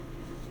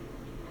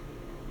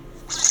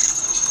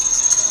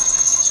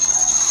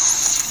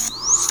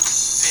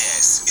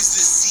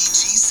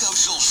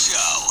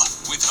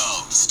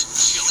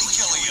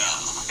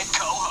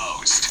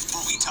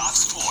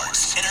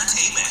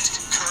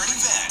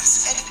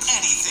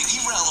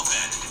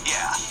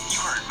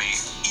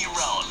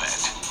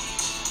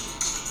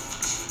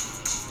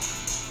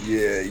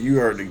Yeah,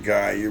 you are the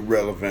guy. You're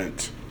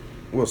relevant.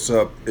 What's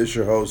up? It's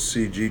your host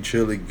CG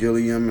Chili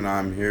Gilliam, and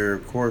I'm here,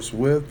 of course,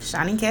 with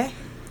Shani K.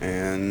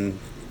 and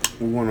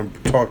we want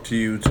to talk to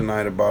you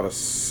tonight about a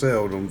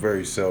seldom,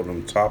 very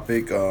seldom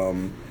topic.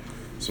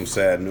 Some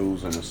sad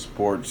news in the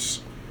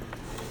sports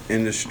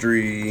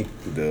industry,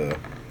 the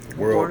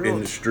world World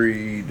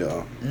industry,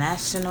 the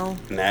National.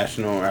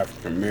 national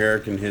African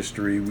American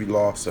history. We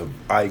lost an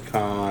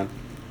icon.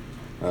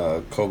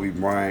 Kobe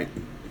Bryant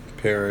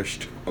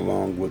perished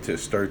along with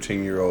his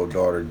 13-year-old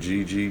daughter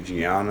Gigi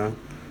Gianna.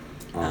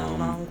 Um,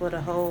 Along with a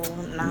whole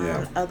yeah,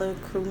 nine other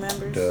crew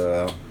members.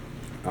 the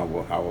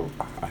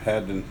I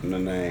had the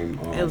name.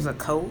 It was a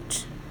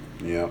coach,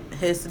 Yeah,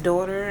 his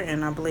daughter,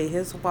 and I believe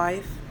his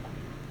wife.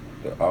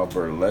 the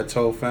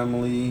Alberto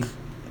family.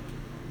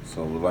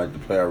 So we'd like to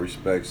pay our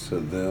respects to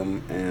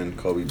them and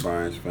Kobe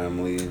Bryant's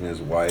family and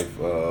his wife,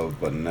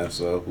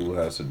 Vanessa, who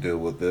has to deal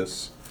with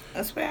this.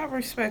 That's why I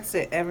respect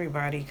to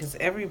everybody, because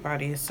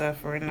everybody is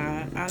suffering.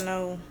 I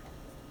know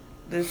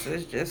this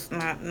is just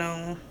not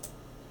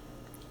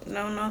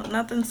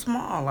nothing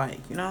small. Like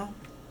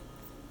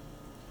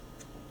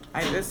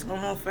it's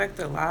gonna affect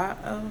a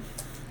lot of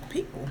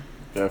people.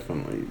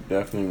 Definitely,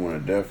 when a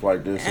death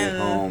like this hit And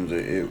homes,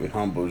 it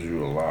humbles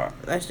you a lot.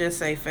 let's just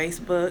say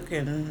Facebook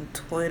and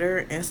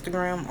Twitter,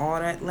 Instagram, all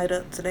that lit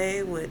up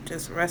today with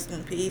just rest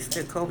in peace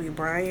to Kobe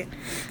Bryant.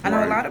 I know a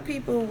Right. lot of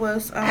people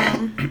was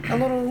a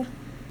little,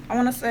 I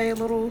want to say a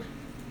little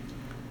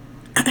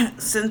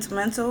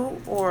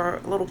sentimental or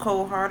a little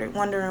cold hearted,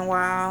 wondering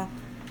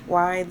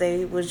why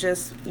they was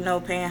just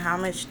paying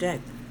homage to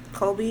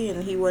Kobe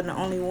and he wasn't the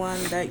only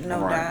one that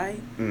Right.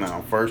 died.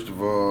 Now, first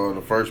of all, the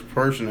first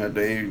person that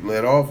they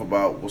let off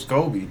about was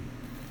Kobe,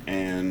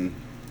 and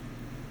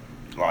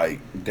like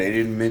they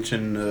didn't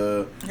mention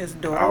His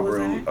daughter was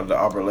in it. The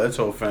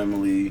Arboletti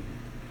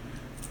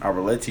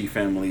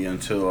family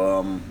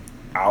until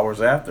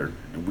hours after,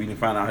 and we didn't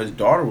find out his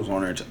daughter was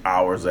on there until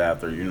hours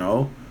after.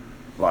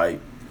 Like,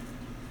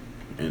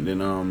 and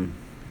then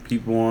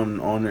people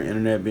on the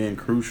internet being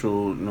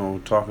crucial,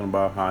 talking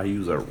about how he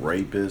was a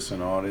rapist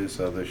and all this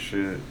other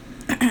shit.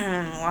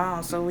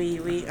 Wow, so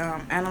we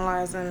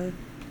analyzing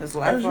his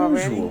life As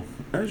already. usual,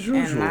 as And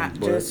usual, not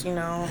but. just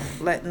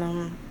letting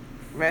them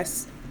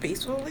rest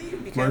peacefully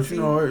because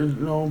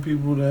But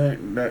people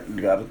that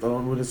gotta throw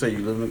what they say.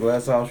 You live in a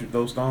glass house, you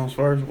throw stones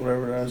first,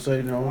 whatever that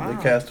say. wow.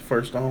 They cast the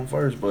first stone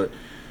first. But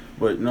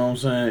you know what I'm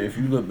saying. If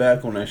you look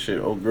back on that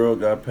shit, old girl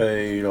got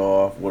paid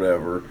off,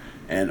 whatever,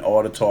 and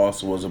all the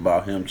toss was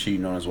about him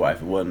cheating on his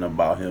wife. It wasn't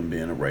about him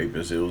being a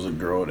rapist. It was a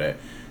girl that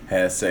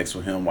had sex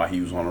with him while he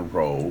was on the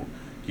road.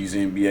 He's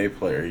an NBA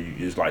player. You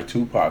just like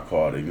Tupac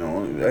called it.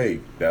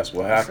 Hey, that's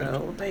what happened.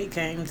 So they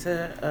came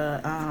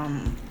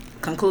to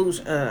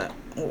conclusion.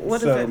 What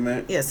is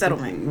Settlement. it? Yeah,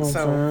 settlement. You know what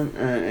So I'm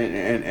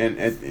saying?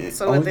 And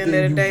so at the end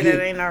of the day,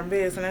 that ain't our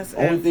business.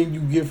 only thing you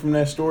get from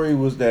that story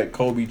was that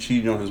Kobe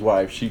cheated on his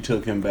wife. She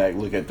took him back.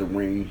 Look at the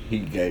ring he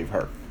gave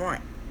her.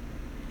 Right.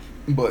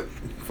 But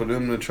for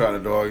them to try to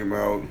dog him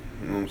out,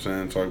 you know what I'm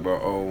saying? Talk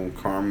about,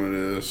 karma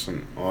this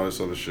and all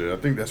this other shit. I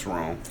think that's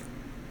wrong.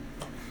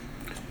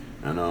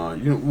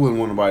 And you wouldn't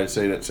want nobody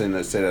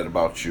to say that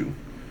about you.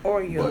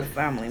 Or your But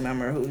family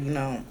member who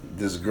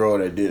this girl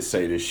that did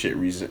say this shit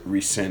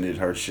rescinded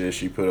her shit.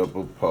 She put up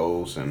a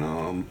post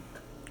and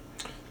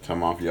tell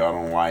me if y'all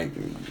don't like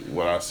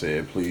what I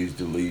said, please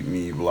delete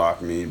me,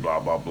 block me, blah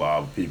blah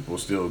blah. People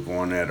still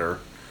going at her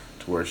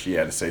to where she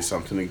had to say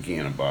something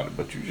again about it.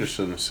 But you just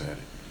shouldn't have said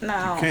it.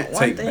 Now, You can't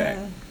one take thing back.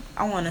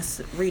 I want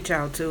to reach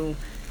out to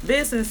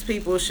business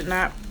people should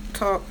not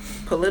talk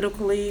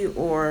politically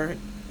or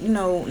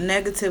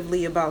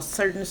negatively about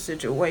certain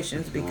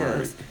situations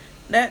because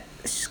that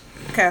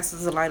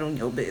casts a light on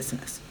your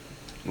business.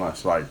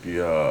 Much like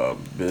the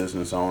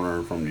business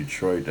owner from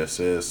Detroit that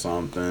said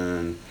something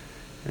and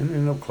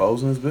ended up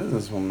closing his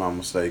business, if I'm not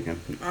mistaken.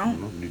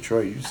 Oh.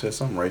 Detroit, you said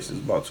something racist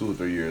about 2 or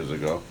 3 years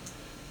ago.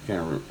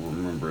 Can't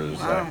remember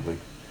exactly. Wow.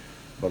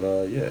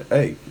 But yeah,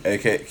 hey,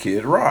 AK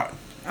Kid Rock.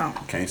 Oh.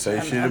 Can't say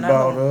And shit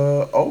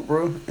another about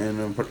Oprah,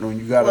 and when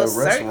you got Well, a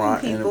certain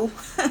restaurant in people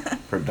a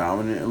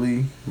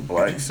predominantly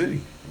black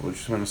city. What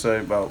you gonna say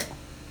about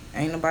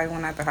ain't nobody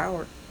went after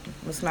Howard.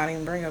 Let's not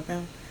even bring up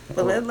him.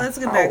 But let's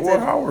get back Well,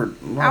 to Howard?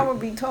 Howard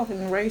be talking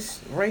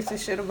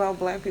racist shit about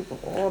black people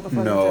all the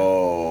fucking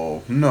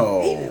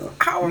time.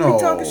 Howard no. be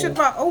talking shit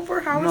about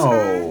Oprah. Howard's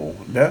No,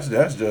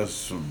 that's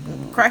just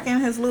cracking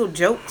his little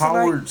jokes.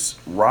 Howard's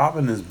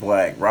Robin is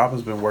black.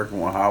 Robin's been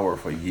working with Howard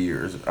for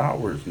years.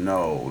 Howard's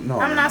no.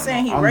 I'm not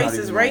saying he I'm not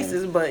racist, even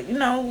racist, but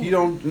He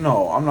don't.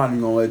 No, I'm not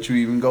even gonna let you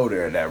even go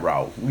there that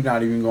route. We're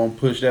not even gonna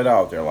push that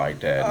out there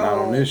like that. Not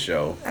on this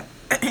show.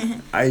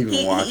 I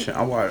even watch it.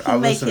 I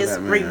make listen to his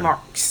that man.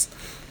 remarks.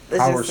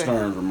 Let's Howard just say.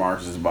 Stern's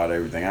remarks is about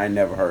everything. I ain't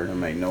never heard him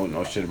make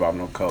no shit about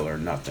no color or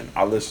nothing.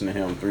 I listen to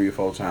him 3 or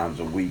 4 times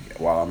a week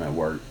while I'm at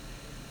work.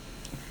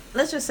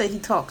 Let's just say he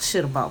talks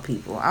shit about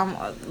people.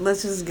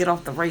 Let's just get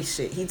off the race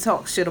shit. He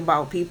talks shit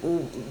about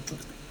people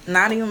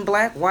Not even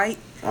black, white,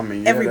 I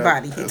mean,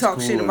 everybody. He that's talks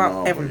cool shit and about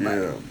all, but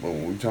everybody. yeah. But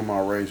when we talking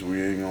about race,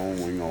 we ain't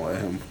gonna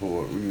let him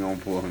pull. We gonna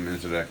pull him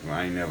into that. 'Cause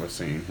I ain't never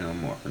seen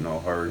him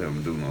or heard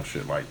him do no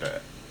shit like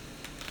that.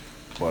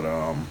 But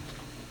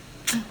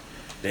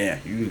damn,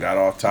 you got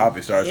off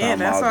topic. Started Yeah, talking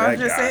that's about what I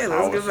that just guy. said.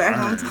 Let's get back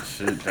on topic.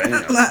 Shit,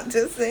 damn. I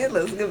just said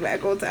let's get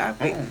back on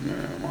topic. Oh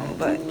man, my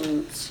But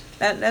words.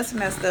 that's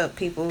messed up.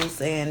 People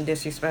saying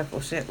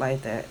disrespectful shit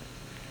like that.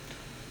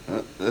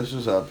 That's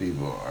just how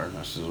people are.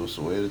 That's just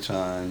the way of the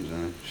times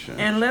and shit.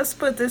 And let's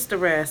put this to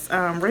rest.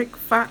 Rick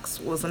Fox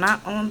was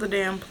not on the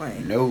damn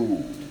plane.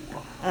 No.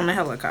 On the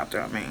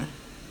helicopter, I mean.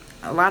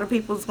 A lot of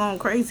people's going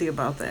crazy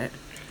about that.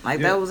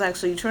 Like, Yeah. that was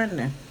actually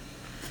trending.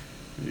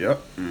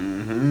 Yep.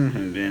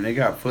 And then they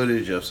got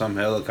footage of some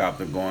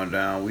helicopter going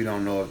down. We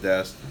don't know if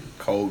that's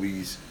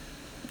Kobe's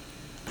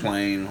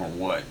plane or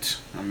what.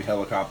 I mean,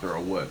 helicopter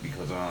or what?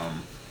 Because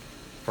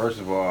first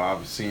of all,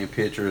 I've seen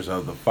pictures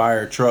of the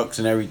fire trucks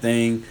and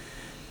everything,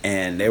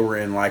 and they were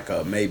in like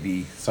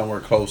maybe somewhere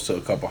close to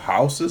a couple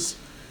houses,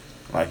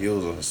 like it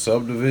was a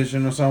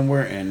subdivision or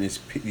somewhere. And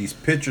these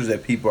pictures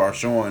that people are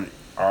showing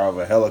are of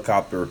a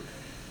helicopter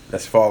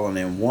that's fallen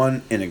in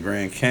one in the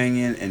Grand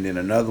Canyon, and then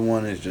another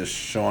one is just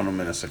showing them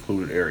in a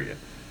secluded area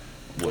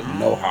with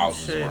no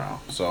houses shit. around.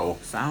 So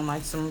Sound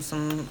like some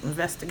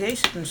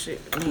investigation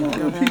shit.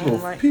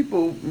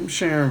 people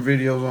sharing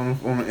videos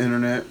on the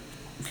internet.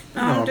 You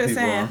know I'm how just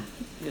people saying.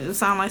 are. It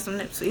sound like some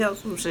Nipsey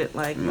Hussle shit.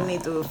 Like, you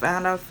need to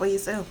find out for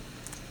yourself.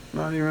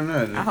 Not even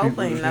that. I hope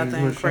People ain't just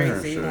nothing was sharing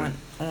crazy shit. went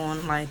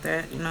on like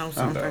that. You know, I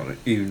something. doubt it.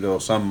 Even though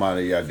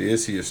I did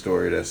see a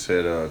story that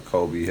said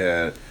Kobe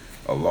had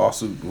a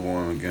lawsuit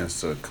going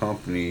against a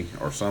company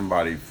or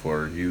somebody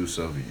for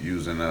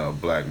using a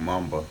black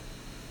mamba.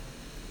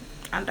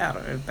 I doubt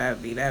it if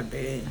that'd be that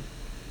big.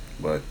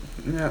 But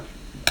yeah,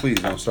 please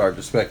don't start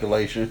the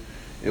speculation.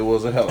 It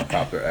was a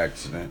helicopter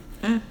accident.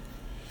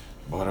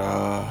 But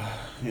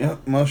yeah,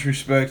 much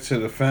respect to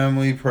the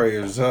family.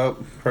 Prayers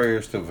up.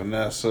 Prayers to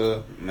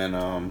Vanessa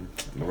and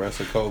the rest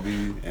of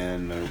Kobe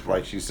and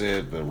like she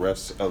said, the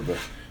rest of the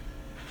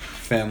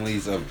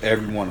families of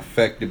everyone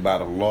affected by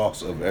the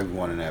loss of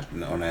everyone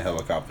on that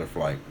helicopter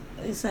flight.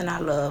 We send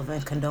our love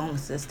and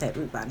condolences to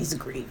everybody's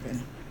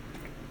grieving.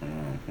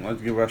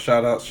 Let's give our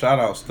shout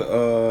outs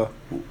to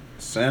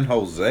San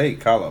Jose,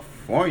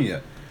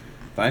 California.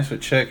 Thanks for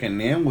checking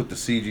in with the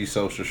CG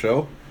Social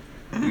Show.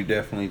 We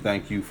definitely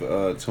thank you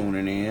for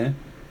tuning in.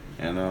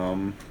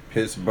 And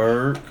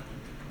Pittsburgh,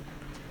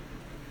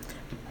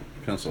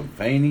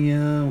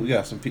 Pennsylvania. We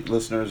got some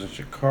listeners in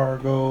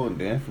Chicago and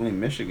definitely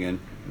Michigan.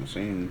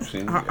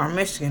 Our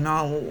Michigan,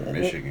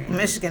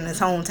 Michigan is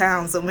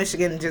hometown, so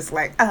Michigan just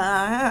like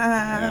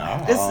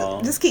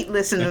just keep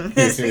listening.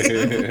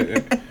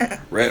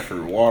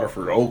 Redford,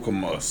 Waterford,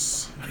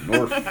 Okemos,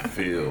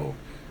 Northfield,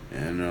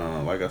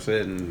 and like I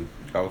said, in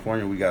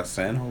California we got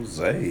San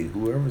Jose.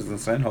 Whoever's in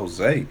San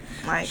Jose,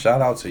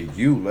 shout out to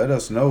you. Let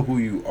us know who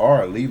you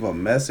are. Leave a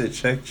message.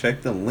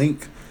 Check the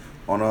link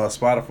on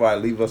Spotify.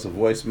 Leave us a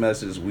voice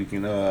message. We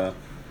can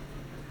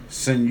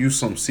send you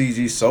some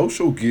CG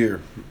social gear,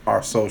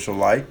 our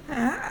socialite.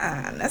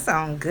 That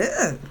sounds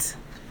good.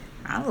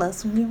 I love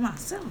some gear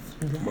myself.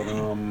 But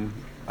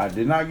I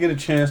did not get a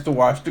chance to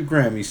watch the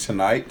Grammys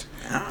tonight.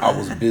 I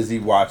was busy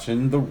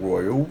watching the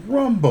Royal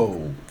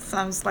Rumble.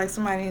 Sounds like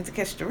somebody needs to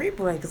catch the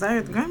replay because I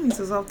heard the Grammys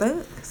was off the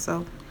hook.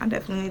 So I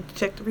definitely need to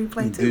check the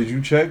replay too. Did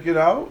you check it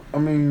out? I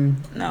mean,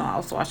 no, I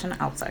was watching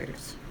The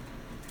Outsiders.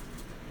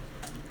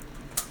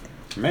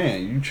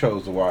 Man, you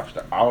chose to watch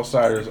The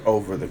Outsiders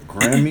over the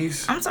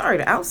Grammys. I'm sorry,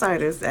 The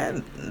Outsiders.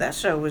 That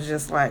show was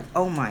just like,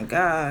 oh my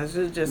gosh,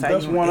 it's just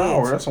that's how 1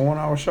 hour. That's a 1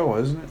 hour show,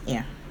 isn't it?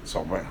 Yeah.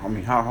 So, I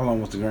mean, how long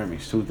was the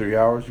Grammys? 2-3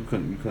 hours? You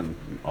couldn't.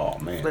 Oh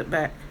man. Flip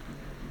back.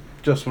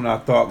 Just when I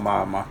thought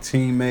my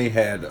teammate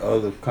had the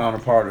other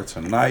counterpart of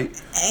tonight,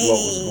 what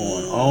was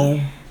going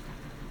on?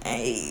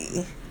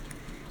 Hey.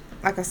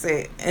 Like I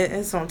said,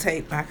 it's on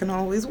tape. I can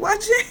always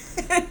watch it.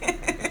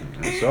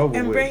 It's over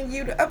and with. Bring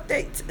you the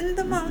updates in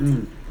the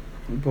morning.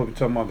 We're probably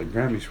talking about the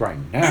Grammys right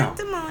now. In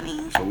the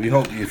morning. So we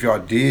hope if y'all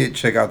did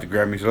check out the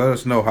Grammys, let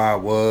us know how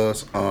it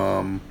was.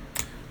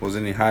 Was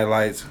any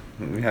highlights?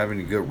 We have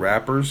any good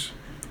rappers?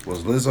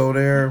 Was Lizzo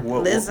there?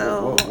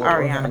 Lizzo,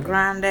 Ariana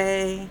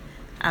Grande.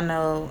 I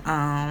know.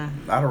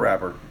 Not a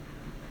rapper.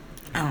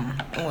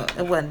 Well,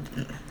 it wasn't.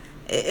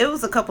 It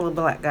was a couple of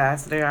black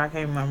guys there. I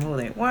can't remember who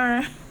they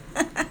were.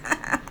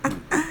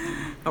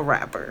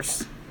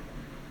 Rappers,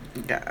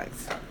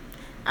 guys.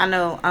 I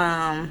know.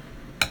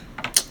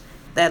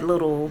 That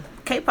little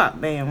K-pop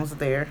band was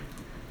there.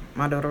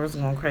 My daughter was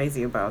going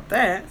crazy about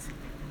that.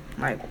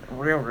 Like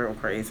real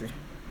crazy.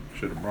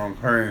 Should have brought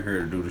her in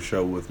here to do the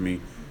show with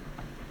me.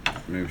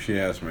 Maybe she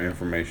has some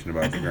information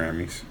about the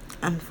Grammys.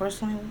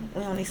 Unfortunately,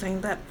 we only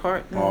seen that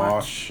part.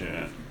 Oh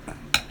shit!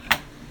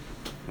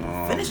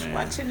 Finish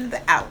watching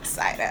The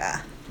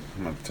Outsider.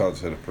 I'm gonna talk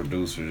to the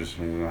producer.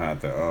 We're gonna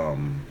have to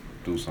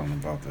do something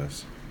about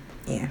this.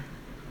 Yeah.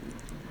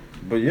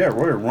 But yeah,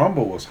 Royal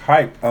Rumble was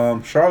hype.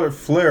 Charlotte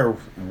Flair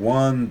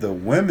won the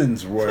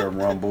women's Royal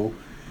Rumble,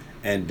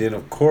 And then,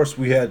 of course,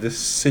 we had this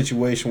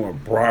situation where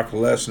Brock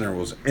Lesnar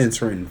was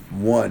entering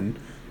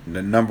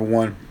the number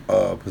one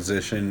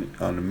position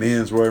on the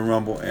men's Royal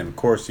Rumble, and of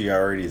course, he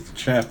already is the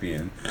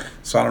champion.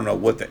 So I don't know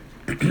what the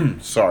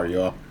sorry,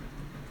 y'all.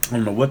 I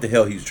don't know what the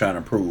hell he's trying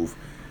to prove,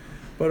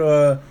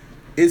 but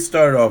it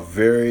started off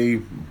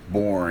very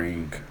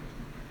boring.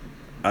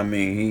 I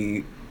mean,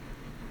 he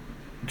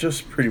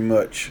just pretty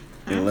much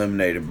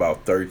eliminated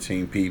about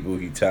 13 people.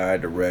 He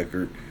tied the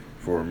record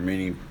for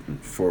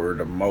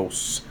the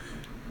most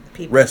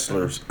people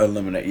wrestlers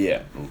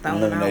eliminated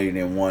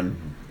in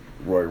one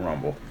Royal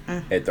Rumble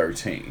at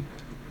 13.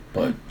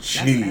 But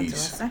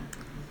jeez,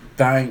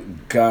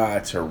 thank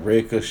God for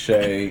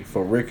Ricochet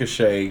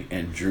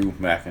and Drew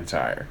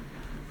McIntyre.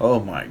 Oh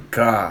my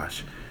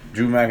gosh.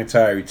 Drew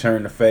McIntyre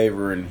returned the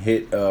favor and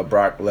hit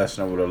Brock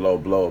Lesnar with a low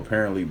blow.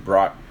 Apparently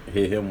Brock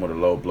hit him with a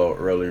low blow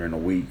earlier in the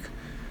week.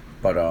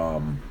 But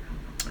and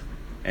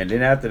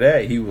then after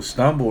that he was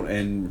stumbled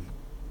and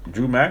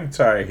Drew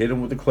McIntyre hit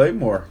him with the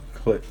Claymore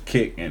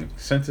kick and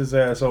sent his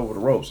ass over the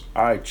ropes.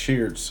 I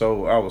cheered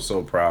I was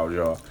so proud,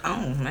 y'all.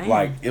 Oh man.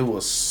 Like it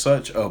was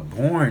such a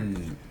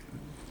boring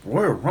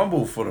Royal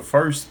Rumble for the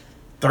first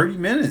 30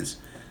 minutes.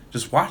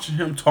 Just watching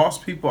him toss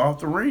people out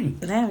the ring.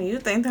 Damn, you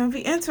think that'd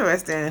be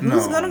interesting.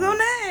 Who's gonna go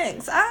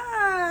next?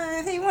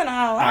 He went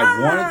out.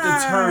 I wanted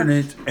to turn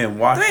it and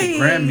watch the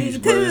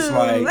Grammys, but it's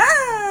like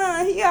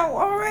he out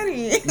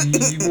already.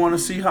 you want to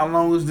see how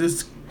long is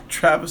this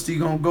travesty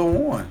gonna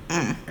go on?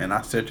 And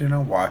I sat there and I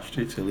watched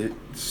it till it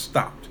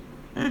stopped.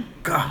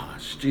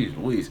 Gosh, jeez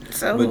Louise.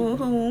 So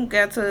who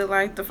got to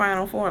like the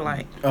final four?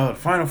 Like the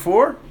final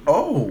four?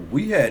 Oh,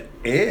 we had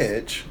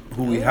Edge,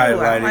 who we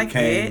highlighted,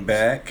 came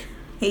back.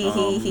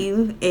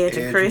 He Edge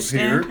and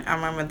Christian. I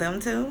remember them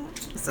too.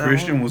 So.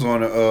 Christian was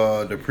on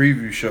the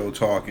preview show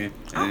talking,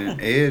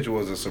 and Edge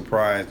was a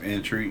surprise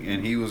entry,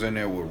 and he was in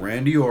there with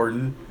Randy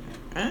Orton.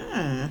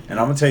 And I'm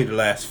gonna tell you the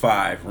last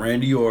five: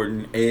 Randy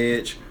Orton,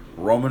 Edge,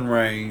 Roman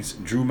Reigns,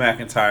 Drew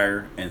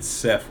McIntyre, and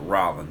Seth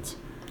Rollins.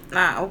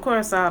 Now, of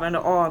course, out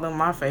of all of them,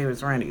 my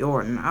favorite's Randy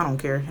Orton. I don't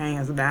care,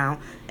 hands down.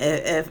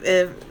 If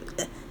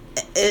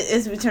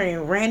it's between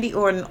Randy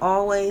Orton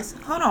always.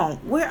 Hold on,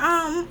 where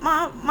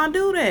my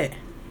dude at?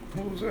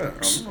 What was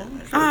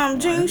that?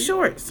 Jean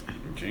Shorts.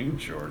 Jean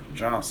Shorts.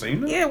 John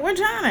Cena? Yeah, where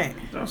John at?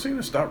 John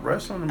Cena stopped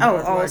wrestling.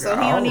 So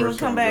he don't even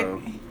come back,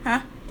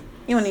 huh?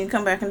 He don't even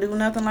come back and do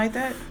nothing like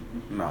that?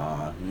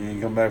 Nah, he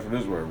ain't come back for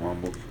this Royal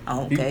Rumble.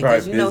 Oh, okay,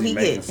 because you know he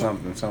get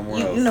something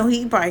somewhere else. You know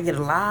he probably get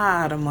a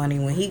lot of money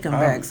when he come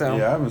back. So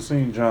yeah, I haven't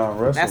seen John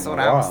wrestle. That's what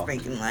I was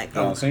thinking. Like,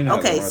 John Cena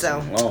hasn't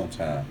wrestled in a long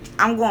time.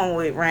 I'm going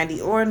with Randy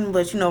Orton,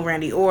 but you know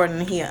Randy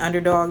Orton, he an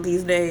underdog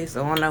these days,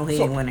 so I know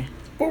he ain't winning.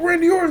 But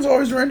Randy Orton's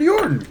always Randy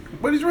Orton.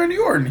 But he's Randy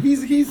Orton.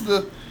 He's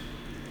the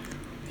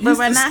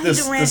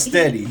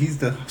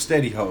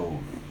steady hold.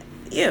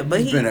 Yeah,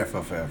 but he's been there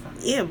for forever.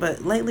 Yeah,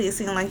 but lately it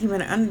seems like he's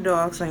been an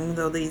underdog, so even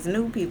though these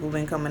new people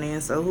been coming in,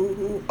 so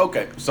who?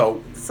 Okay,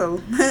 so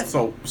Seth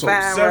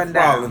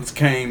Rollins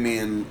came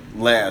in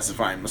last,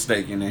 if I'm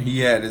mistaken, and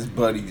he had his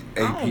buddy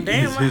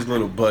his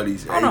little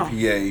buddies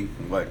APA.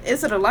 Like,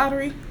 is it a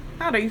lottery?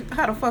 How the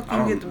fuck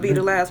you get to be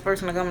the last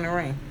person to come in the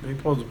ring? They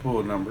supposed to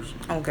pull numbers.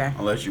 Okay.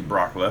 Unless you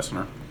Brock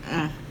Lesnar.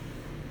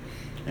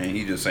 And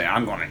he just say,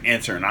 I'm going to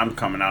enter and I'm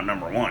coming out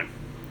number one.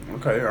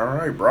 Okay, all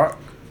right, Brock.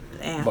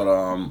 Damn.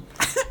 But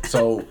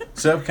so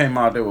Seth came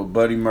out there with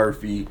Buddy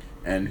Murphy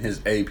and his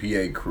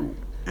APA crew,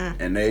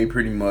 and they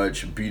pretty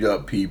much beat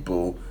up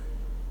people.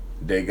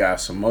 They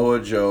got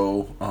Samoa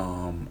Joe,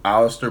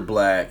 Aleister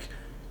Black,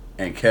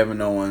 and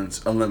Kevin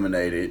Owens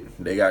eliminated.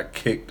 They got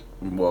kicked,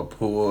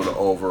 pulled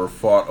over,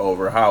 fought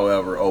over,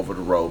 over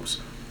the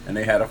ropes, and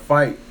they had a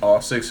fight. All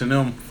six of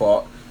them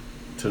fought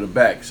to the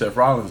back. Seth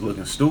Rollins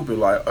looking stupid,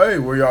 like, hey,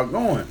 where y'all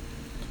going?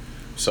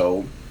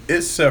 So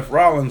it's Seth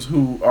Rollins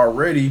who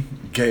already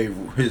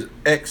gave his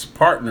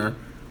ex-partner,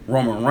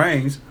 Roman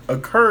Reigns, a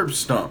curb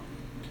stomp.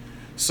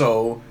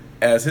 So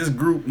as his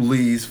group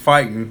leaves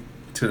fighting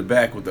to the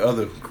back with the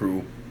other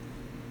crew,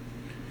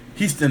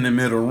 he's in the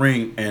middle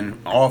ring,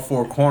 and all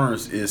four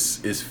corners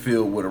is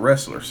filled with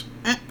wrestlers.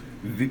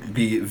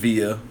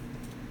 Via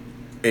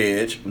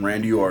Edge,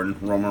 Randy Orton,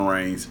 Roman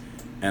Reigns,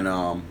 and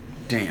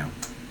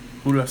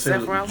who did I say?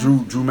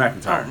 Drew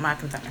McIntyre. Oh,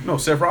 McIntyre. No,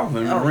 Seth Rollins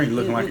in the ring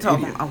looking like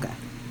an idiot. Okay,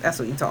 that's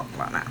what you're talking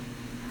about now.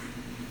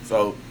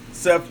 So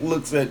Seth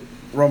looks at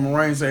Roman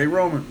Reigns and say, hey,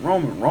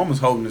 Roman's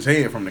holding his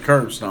head from the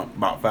curb stomp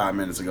about 5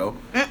 minutes ago.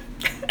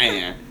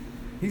 And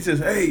he says,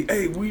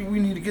 hey, we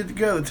need to get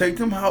together, take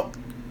them out,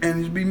 and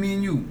it'll be me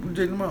and you. We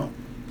take them out.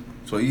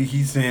 So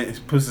he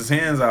puts his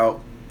hands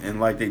out, and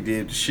like they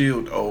did to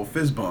Shield, old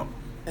fist bump.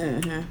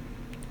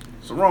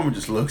 So Roman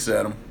just looks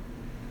at him,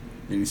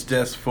 then he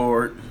steps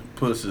forward,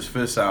 puts his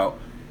fist out,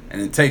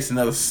 and then takes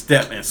another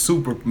step, and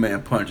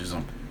Superman punches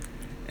him.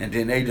 And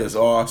then they just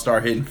all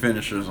start hitting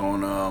finishers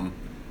on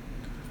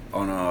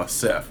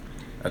Seth.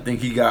 I think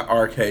he got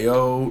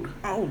RKO'd.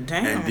 Oh,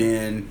 damn. And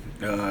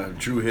then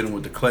Drew hit him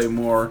with the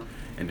Claymore,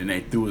 and then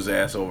they threw his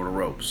ass over the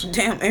ropes.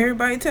 Damn,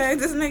 everybody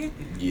tagged this nigga?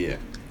 Yeah.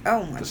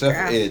 Oh, my God. Except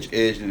for Edge.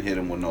 Edge didn't hit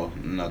him with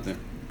nothing.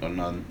 or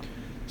nothing.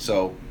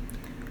 So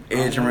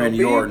Edge and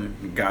Randy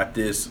Orton got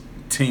this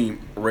team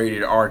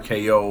rated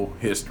RKO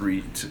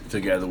history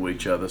together with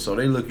each other. So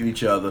they look at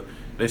each other.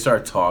 They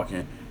start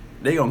talking.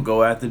 They gonna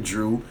go after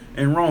Drew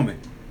and Roman.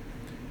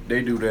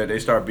 They do that. They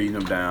start beating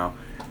them down.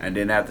 And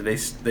then after they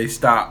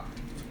stop,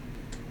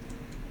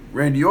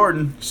 Randy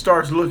Orton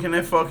starts looking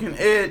at fucking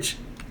Edge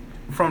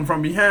from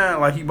behind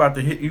like he about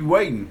to hit. He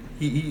waiting.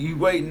 He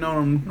waiting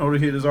on him to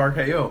hit his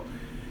RKO.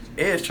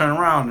 Edge turn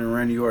around and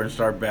Randy Orton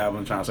start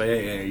babbling, trying to say,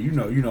 hey, you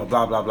know,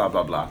 blah, blah, blah,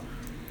 blah, blah.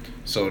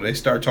 So they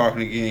start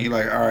talking again. He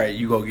like, all right,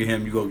 you go get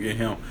him, you go get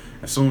him.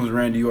 As soon as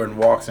Randy Orton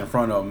walks in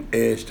front of him,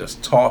 Edge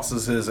just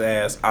tosses his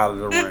ass out of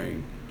the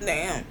ring.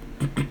 Damn.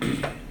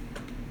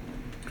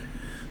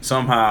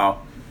 Somehow,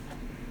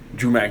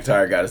 Drew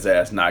McIntyre got his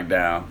ass knocked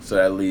down. So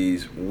that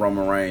leaves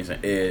Roman Reigns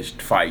and Edge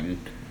fighting.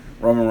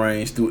 Roman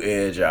Reigns threw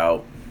Edge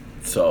out.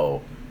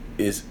 So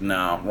it's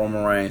now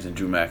Roman Reigns and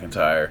Drew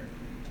McIntyre.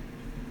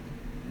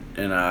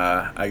 And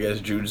I guess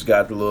Drew just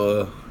got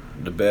the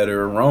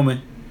better of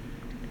Roman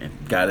and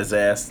got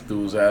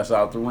threw his ass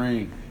out the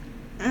ring.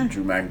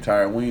 Drew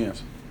McIntyre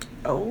wins.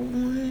 Oh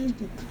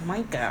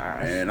my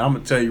God. And I'm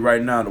going to tell you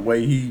right now, the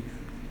way he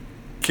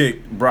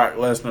kicked Brock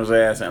Lesnar's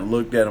ass and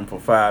looked at him for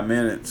 5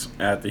 minutes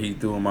after he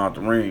threw him out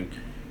the ring,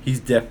 he's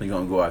definitely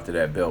going to go after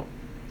that belt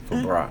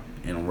for Brock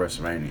in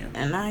WrestleMania.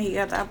 And now he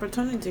got the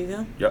opportunity,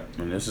 though. Yep,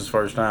 and this is his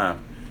first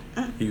time.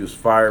 He was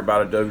fired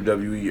by the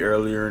WWE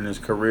earlier in his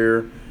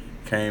career,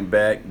 came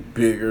back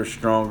bigger,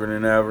 stronger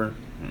than ever.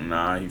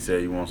 Nah, he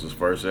said he wants his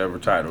first ever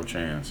title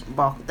chance.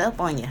 Balked up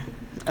on you.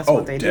 That's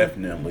what they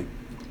definitely. do.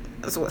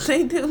 That's what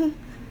they do.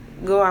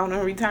 Go out in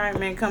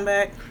retirement, come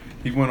back.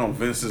 He went on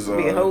Vince's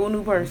be a whole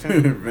new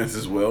person.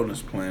 Vince's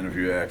wellness plan, if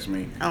you ask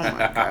me. Oh my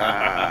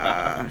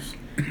gosh.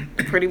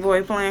 Pretty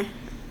boy plan.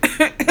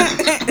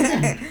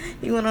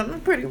 You went on the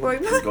pretty boy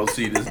plan. Go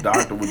see this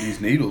doctor with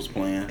these needles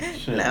plan.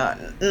 Shit.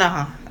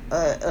 No.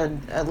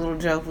 A little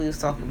joke we was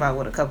talking about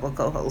with a couple of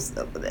co-hosts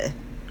the other day.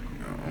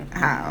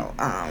 How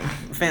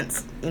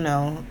Vince, you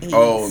know, he's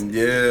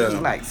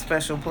like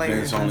special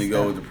players. Vince only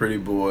go with the pretty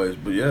boys,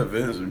 but yeah,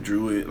 Vince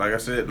Drew. Like I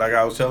said, like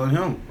I was telling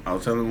him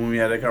when we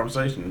had that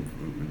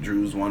conversation,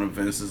 Drew's one of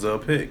Vince's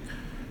pick.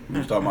 We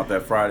was talking about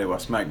that Friday while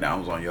SmackDown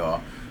was on,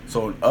 y'all.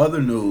 So in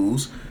other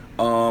news,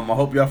 I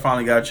hope y'all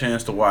finally got a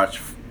chance to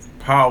watch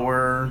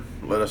Power.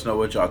 Let us know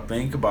what y'all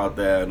think about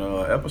that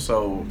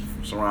episode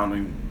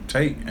surrounding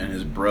Tate and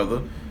his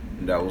brother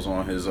that was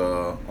on his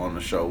on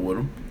the show with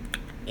him.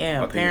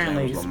 Yeah,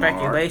 apparently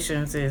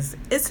speculations is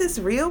it's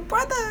his real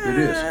brother.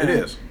 It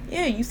is.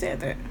 Yeah, you said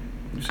that.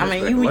 You said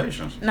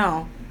speculations.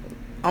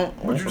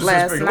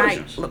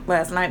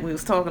 Last night we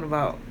was talking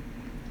about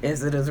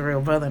is it his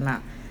real brother or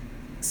not.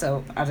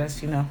 So I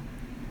just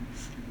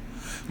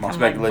my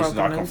speculations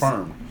are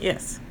confirmed.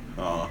 Yes.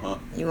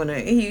 He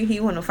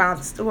wanna found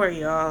the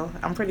story, y'all.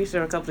 I'm pretty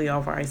sure a couple of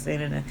y'all probably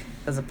seen it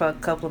because a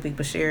couple of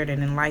people shared it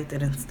and liked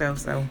it and stuff.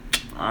 So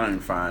I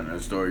didn't find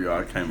that story,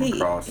 y'all. I came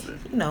across it.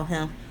 You know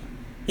him.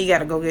 He got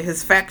to go get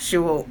his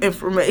factual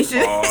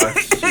information. Oh,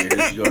 shit.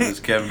 Let's go to this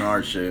Kevin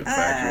Hart shit.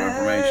 Factual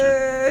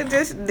information.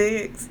 Just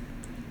dicks.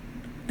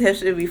 That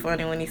should be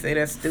funny when he say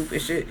that stupid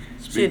shit.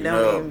 Shit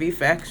don't even be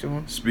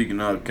factual.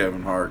 Speaking of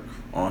Kevin Hart,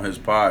 on his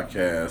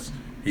podcast,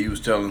 he was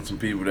telling some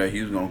people that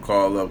he was going to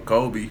call up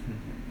Kobe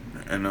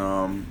and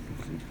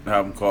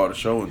have him call the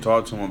show and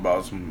talk to him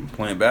about some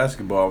playing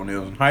basketball when he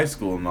was in high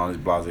school and all this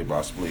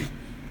blah split.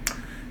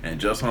 And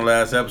just on the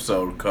last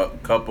episode, a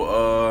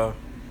couple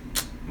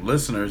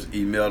listeners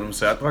emailed him and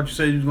said, I thought you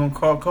said you was going to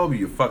call Kobe,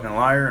 you fucking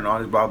liar, and all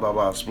this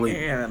blah split.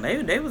 Yeah,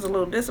 they was a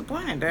little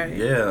disappointed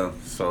that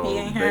so he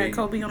ain't had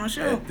Kobe on the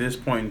show. At this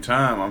point in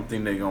time, I'm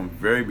thinking they're going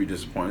to be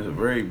disappointed. It's a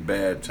very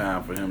bad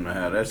time for him to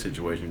have that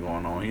situation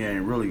going on. He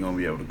ain't really going to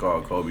be able to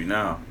call Kobe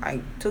now.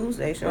 Like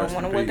Tuesday show, I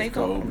wonder what they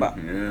talking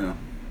about. Yeah,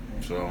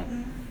 so,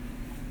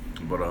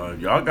 but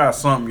y'all got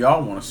something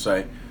y'all want to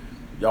say.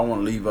 Y'all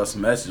want to leave us a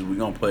message, we're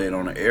going to play it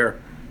on the air.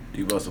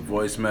 Leave us a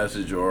voice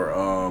message or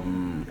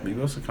leave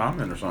us a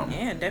comment or something.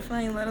 Yeah,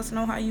 definitely let us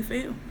know how you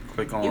feel.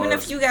 Click on Even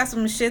if you got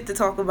some shit to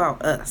talk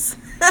about us.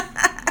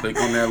 Click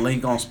on that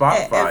link on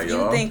Spotify, y'all. If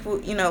you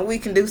think we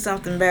can do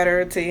something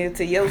better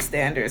to your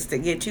standards to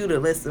get you to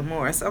listen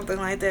more or something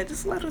like that,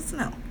 just let us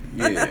know.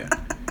 Yeah.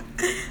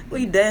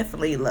 We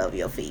definitely love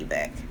your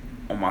feedback.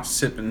 On my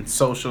sipping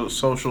social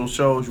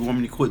shows, you want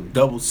me to quit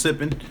double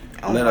sipping?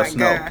 Let us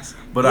know. Gosh.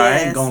 But I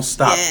ain't gonna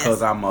stop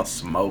because I must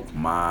smoke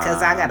mine.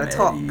 Because I gotta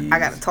talk. I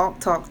gotta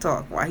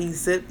talk while he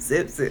sip.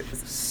 Sip.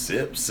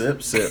 Sip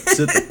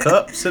the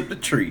cup, sip the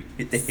tree.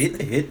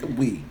 Hit the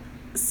weed.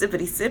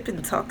 Sippity sip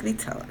and talkity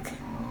talk.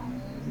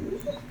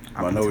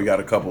 I know we got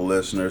a couple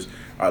listeners.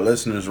 Our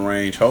listeners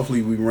range.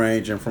 Hopefully we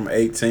ranging from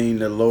 18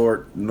 to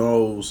Lord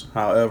knows,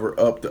 however,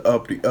 up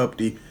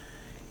to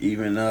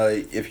Even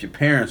if your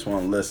parents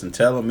want to listen,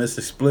 tell them it's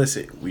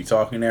explicit. We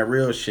talking that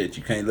real shit.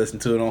 You can't listen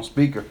to it on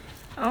speaker.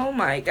 Oh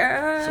my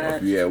God. So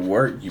if you at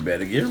work, you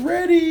better get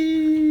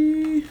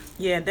ready.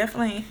 Yeah,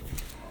 definitely.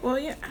 Well,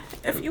 yeah.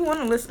 If you want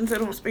to listen to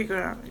it on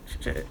speaker,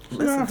 listen to it.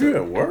 If you're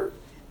at work,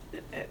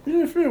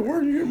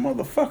 you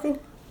motherfucker.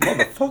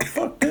 Motherfucker,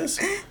 fuck this.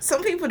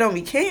 Some people don't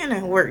be caring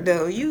at work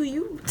though.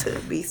 You to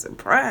be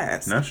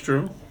surprised. That's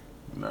true.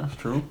 That's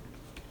true.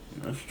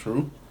 That's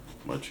true.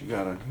 But you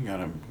gotta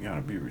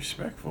be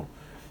respectful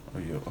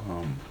of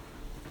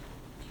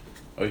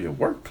your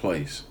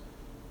workplace.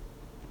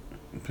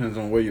 Depends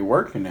on where you're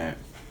working at.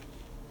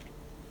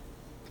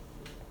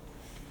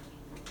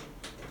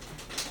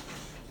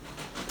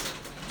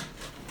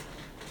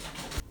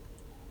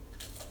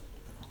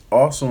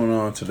 Also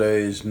on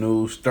today's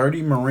news,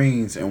 30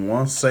 Marines and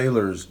one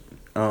sailor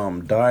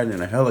died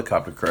in a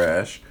helicopter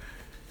crash.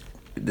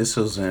 This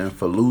was in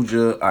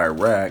Fallujah,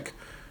 Iraq.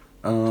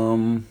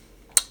 From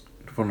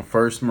the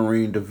 1st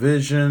Marine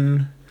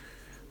Division,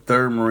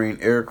 3rd Marine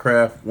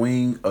Aircraft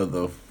Wing of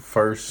the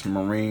 1st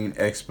Marine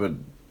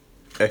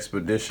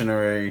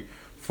Expeditionary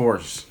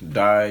Force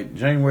died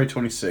January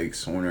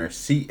 26 when their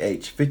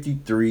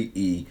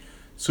CH-53E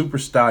Super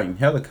Stallion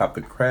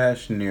helicopter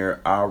crashed near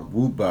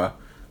Aruba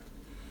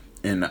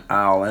in the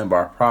Al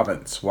Anbar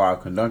province while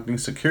conducting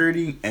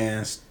security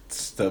and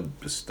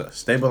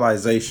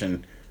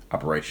stabilization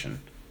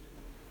operation.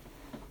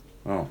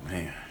 Oh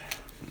man.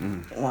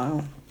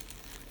 Wow.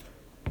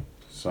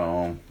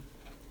 So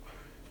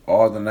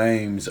all the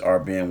names are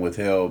being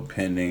withheld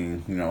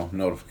pending,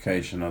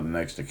 notification of the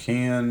next of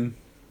kin.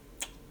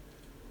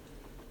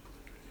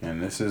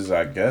 And this is,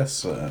 I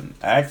guess, an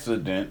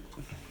accident.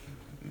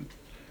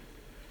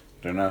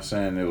 They're not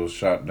saying it was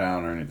shot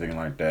down or anything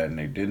like that, and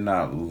they did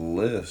not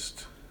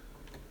list.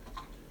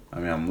 I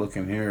mean, I'm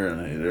looking here,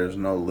 and there's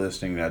no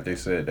listing that they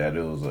said that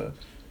it was a,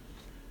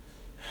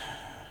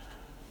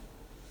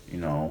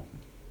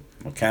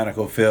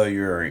 mechanical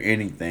failure or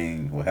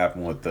anything what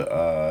happened with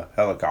the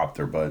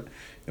helicopter, but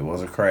it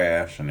was a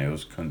crash, and it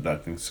was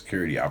conducting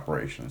security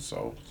operations,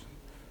 so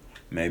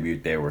maybe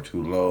if they were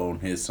too low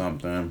and hit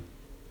something.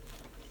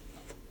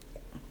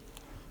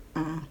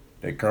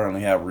 They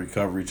currently have a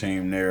recovery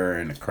team there,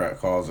 and the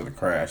cause of the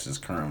crash is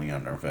currently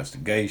under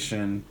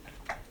investigation.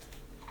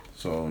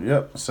 So,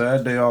 yep,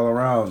 sad day all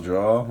around,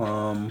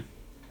 y'all.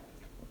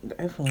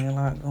 Definitely a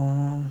lot going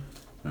on.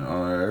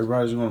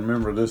 Everybody's gonna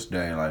remember this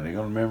day. Like, they're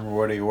gonna remember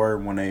where they were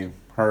when they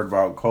heard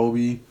about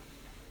Kobe.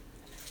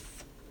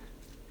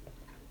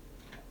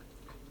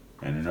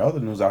 And in other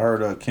news, I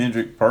heard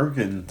Kendrick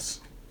Perkins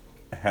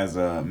has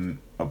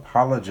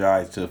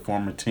apologized to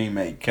former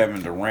teammate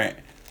Kevin Durant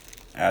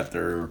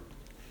after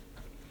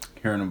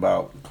hearing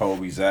about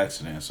Kobe's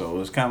accident.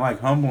 So it's kind of like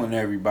humbling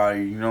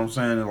everybody. You know what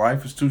I'm saying?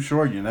 Life is too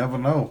short. You never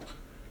know.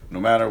 No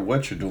matter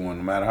what you're doing,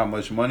 no matter how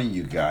much money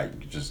you got,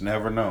 you just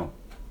never know.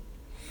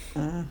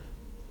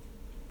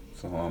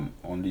 So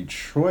on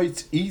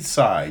Detroit's east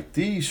side,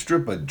 thieves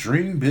strip a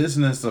dream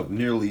business of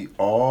nearly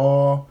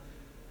all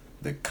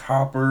the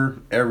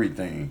copper,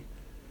 everything.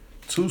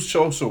 2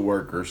 social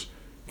workers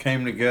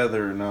came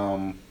together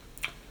and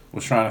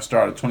was trying to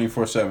start a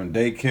 24/7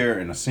 daycare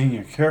and a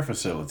senior care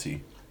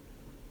facility.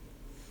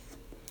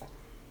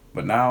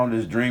 But now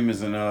this dream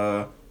is in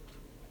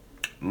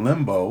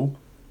limbo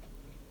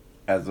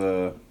as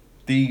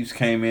thieves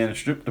came in and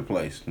stripped the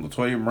place.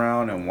 Latoya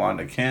Brown and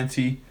Wanda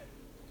Canty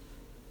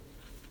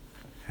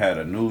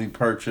had newly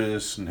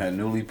purchased a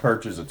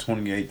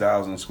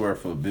 28,000 square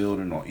foot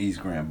building on East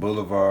Grand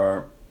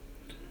Boulevard.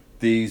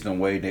 Thieves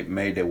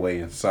made their way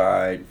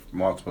inside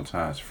multiple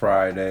times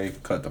Friday,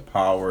 cut the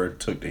power,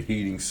 took the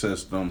heating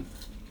system,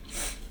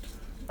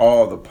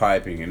 all the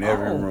piping in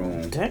every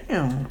room.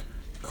 Damn.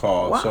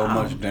 Caused so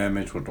much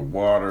damage with the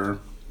water.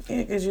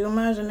 Yeah, because you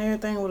imagine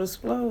everything would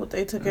explode.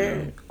 They took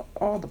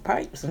all the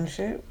pipes and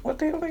shit. What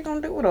the hell they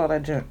gonna do with all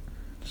that junk?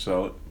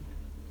 Sell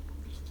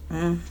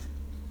it.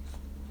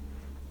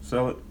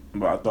 Sell it.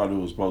 But I thought it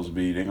was supposed to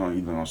be, they're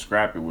either gonna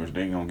scrap it, which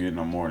they ain't gonna get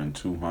no more than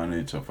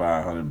 $200 to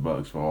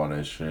 $500 for all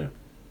that shit.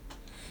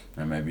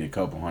 And maybe a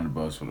couple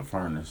 $100 for the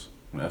furnace.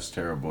 That's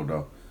terrible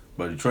though.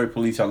 But Detroit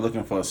police are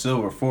looking for a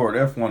silver Ford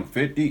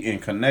F-150 in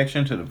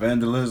connection to the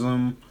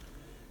vandalism.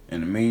 In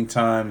the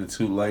meantime, the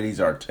 2 ladies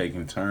are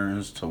taking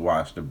turns to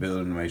watch the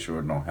building to make sure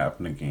it don't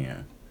happen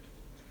again.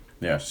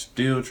 They are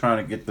still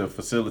trying to get the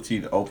facility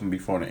to open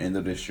before the end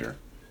of this year.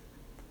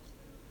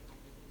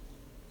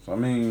 So I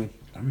mean,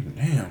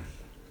 damn.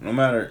 No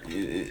matter,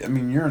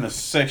 you're in a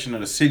section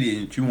of the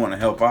city that you want to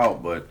help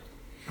out, but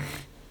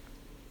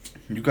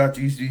you got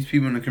these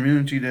people in the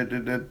community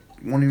that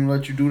won't even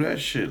let you do that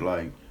shit.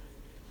 Like,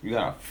 you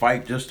gotta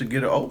fight just to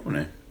get it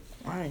opening.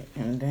 Right,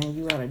 and then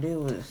you gotta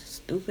deal with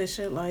stupid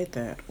shit like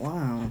that.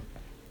 Wow.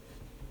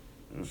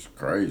 It's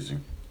crazy.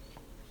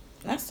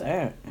 That's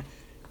sad.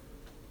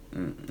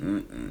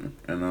 And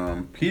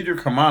Peter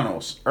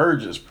Kamanos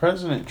urges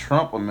President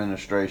Trump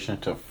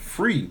administration to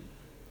free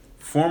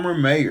former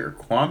mayor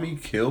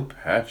Kwame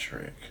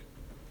Kilpatrick.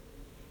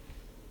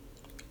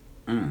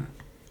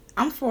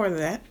 I'm for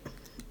that.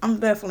 I'm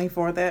definitely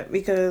for that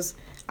because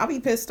I'll be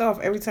pissed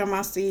off every time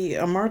I see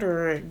a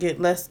murderer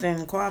get less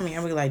than Kwame.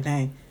 I'll be like,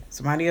 dang,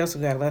 somebody else who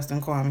got less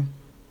than Kwame.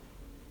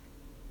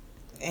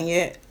 And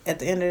yet, at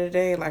the end of the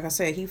day, like I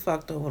said, he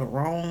fucked over the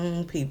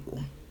wrong people.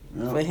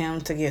 Yep. For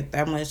him to get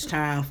that much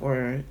time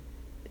for,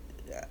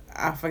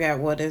 I forgot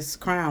what his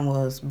crime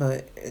was,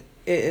 but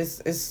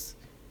it's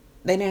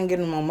they didn't get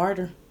him on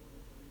murder.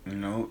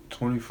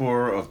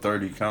 24 of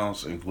 30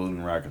 counts, including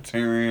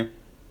racketeering.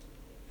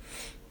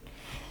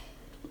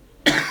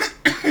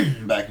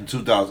 Back in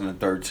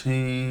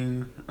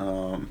 2013,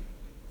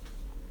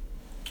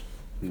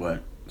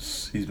 what?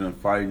 He's been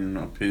fighting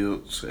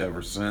appeals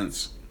ever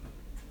since.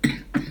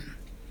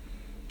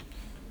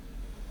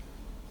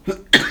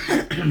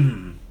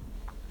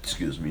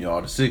 Excuse me,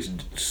 y'all. The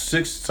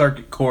Sixth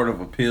Circuit Court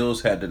of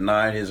Appeals had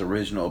denied his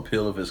original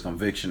appeal of his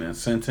conviction and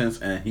sentence,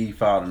 and he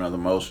filed another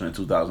motion in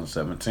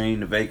 2017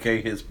 to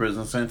vacate his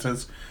prison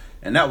sentence,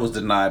 and that was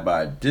denied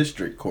by a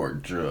district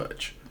court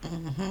judge.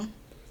 Mm-hmm.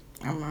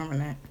 I remember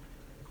that.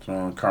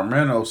 So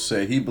Carmeno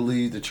said he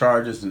believed the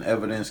charges and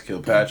evidence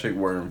Kilpatrick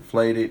were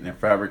inflated and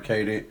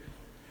fabricated.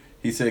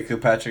 He said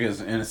Kilpatrick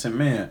is an innocent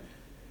man.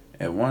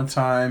 At one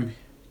time,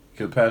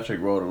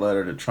 Kilpatrick wrote a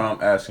letter to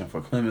Trump asking for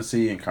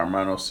clemency, and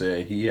Carmano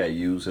said he had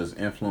used his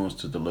influence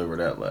to deliver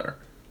that letter.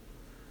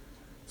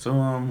 So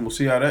we'll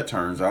see how that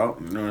turns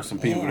out. There's some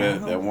people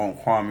that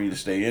want Kwame to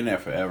stay in there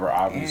forever,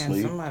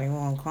 obviously. Yeah, somebody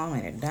want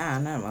Kwame to die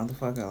in that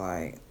motherfucker,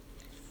 like.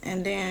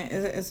 And then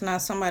it's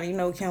not somebody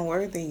Ken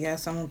Worthy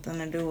got something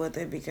to do with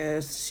it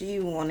because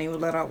she won't even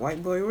let out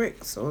White Boy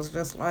Rick. So it's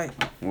just like.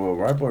 Well,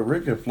 White Boy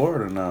Rick in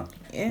Florida now.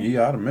 Yeah. He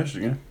out of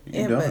Michigan.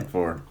 He done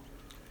for.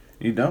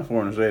 He done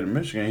for in the state of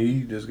Michigan.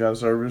 He just got to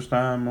serve his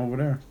time over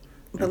there.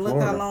 But look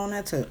Florida. How long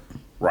that took.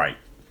 Right.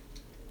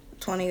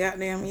 20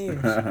 goddamn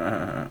years.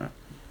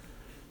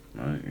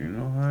 You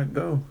know how it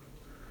go.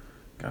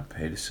 Got to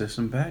pay the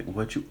system back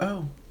what you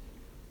owe.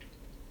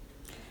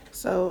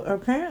 So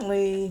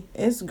apparently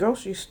it's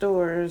grocery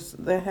stores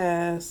that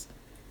has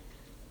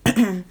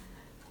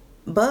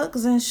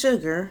bugs and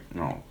sugar.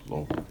 Oh,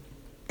 Lord.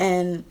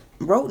 And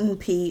rodent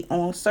pee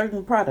on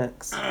certain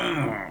products.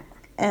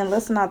 And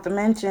let's not to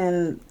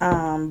mention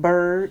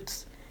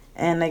birds,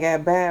 and they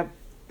got bad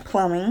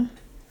plumbing.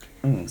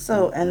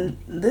 So, and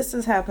this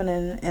is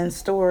happening in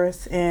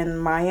stores in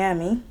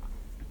Miami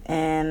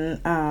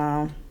and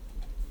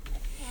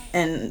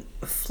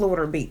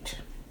Florida Beach.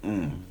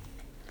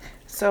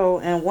 So,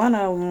 in one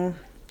of them,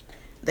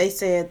 they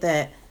said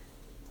that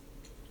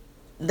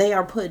they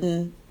are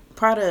putting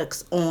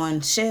products on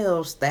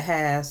shelves that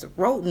has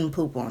rodent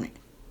poop on it.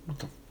 What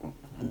the fuck?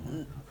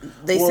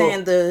 They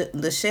saying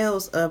the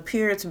shelves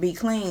appear to be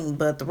clean,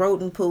 but the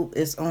rodent poop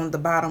is on the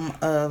bottom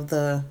of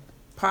the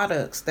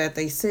products that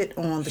they sit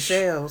on the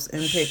shelves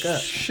and pick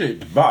up. Shit,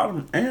 the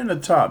bottom and the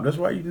top. That's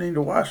why you need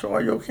to wash all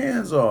your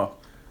cans off.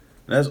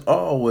 That's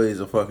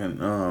always a fucking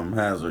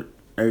hazard.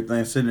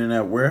 Everything sitting in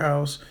that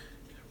warehouse,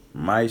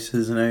 mice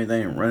and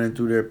everything running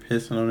through there,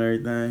 pissing on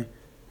everything.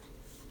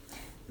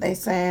 They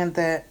saying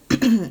that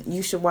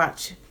you should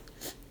watch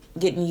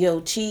getting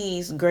your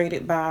cheese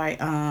graded by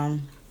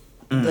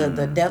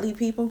the deli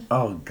people.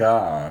 Oh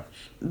gosh.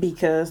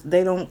 Because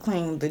they don't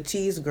clean the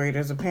cheese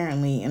graters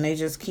apparently, and they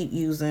just keep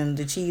using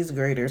the cheese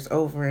graters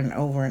over and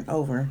over and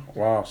over.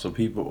 Wow, so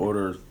people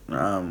order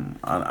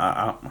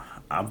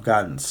I've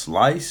gotten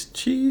sliced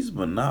cheese,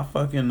 but not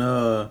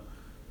fucking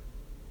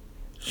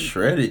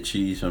shredded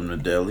cheese from the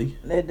deli.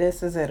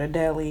 This is at a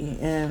deli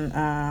in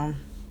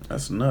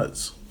that's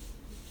nuts.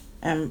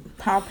 And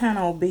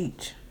Pompano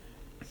Beach.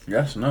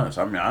 That's nuts.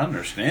 I mean, I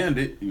understand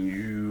it.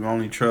 You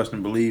only trust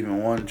and believe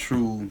in one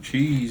true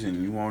cheese,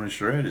 and you want it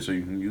shredded so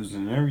you can use it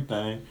in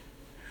everything.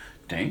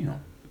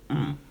 Damn.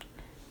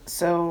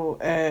 So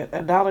at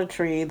a Dollar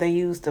Tree, they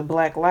used a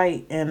black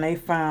light, and they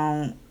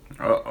found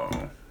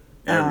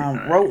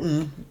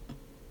rodent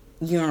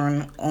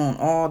urine on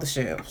all the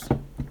shelves.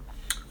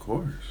 Of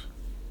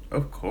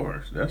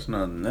course. That's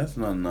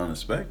nothing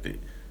unexpected.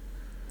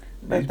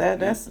 But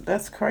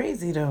that's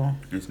crazy though.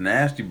 It's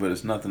nasty, but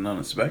it's nothing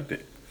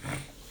unexpected.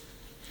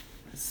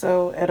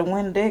 So at a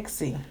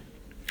Winn-Dixie.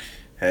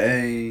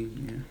 Hey.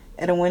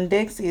 At a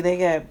Winn-Dixie, they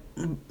got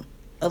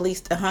at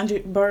least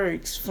 100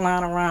 birds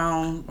flying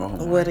around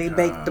where they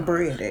bake the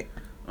bread at.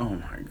 Oh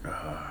my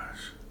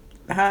gosh.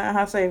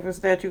 How safe is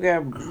that? You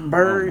got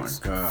birds,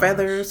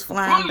 feathers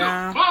flying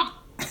down. Oh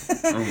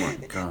my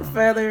god.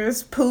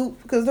 Feathers, poop,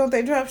 because don't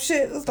they drop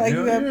shit? It's like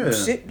you got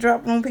shit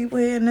dropped on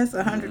people's head, and it's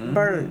 100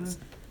 birds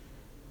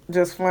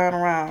just flying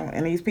around,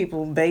 and these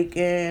people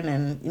baking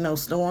and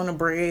storing the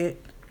bread.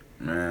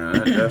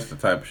 Man, that's the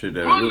type of shit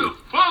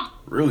that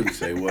really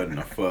say what in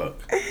the fuck.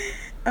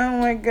 Oh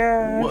my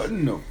god. What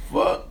in the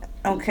fuck?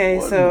 Okay,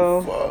 what so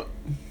in the fuck?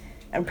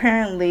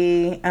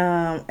 Apparently,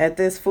 at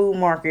this food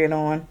market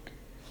on,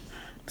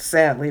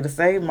 sadly to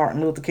say, Martin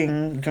Luther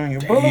King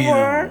Jr.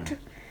 Boulevard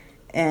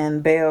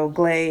and Belle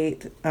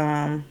Glade,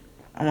 I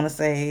want to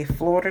say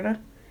Florida.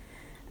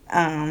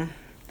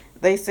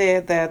 They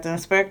said that the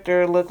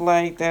inspector looked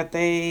like that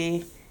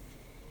they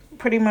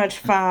pretty much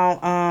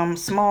found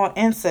small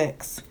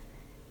insects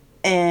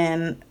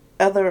and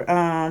other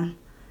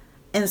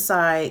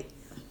inside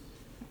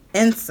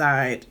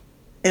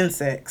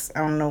insects. I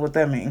don't know what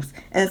that means.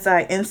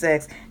 Inside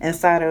insects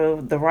inside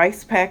of the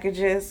rice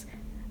packages,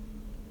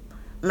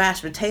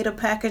 mashed potato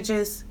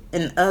packages,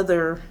 and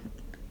other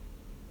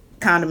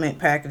condiment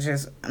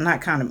packages,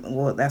 not condiment,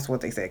 well, that's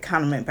what they said,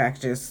 condiment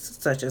packages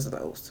such as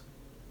those.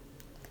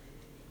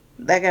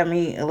 That got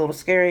me a little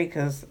scary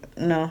because,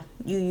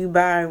 you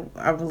buy,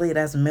 I believe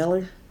that's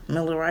Miller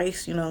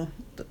rice, the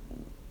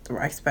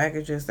rice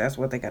packages, that's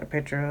what they got a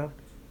picture of.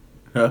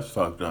 That's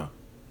fucked up.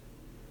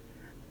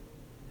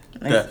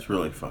 That's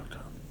really fucked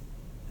up.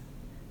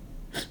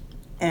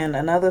 And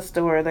another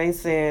store, they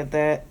said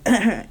that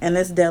in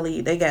this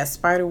deli, they got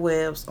spider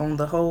webs on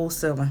the whole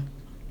ceiling.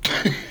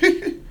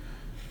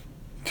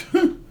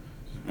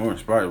 More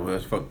spider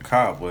webs, fucking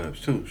cobwebs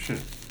too. Shit.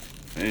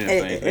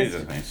 They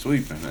just ain't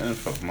sweeping. Them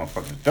fucking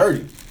motherfuckers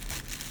dirty.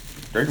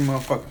 Dirty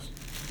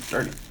motherfuckers.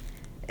 Dirty.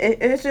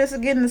 It's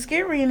just getting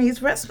scary in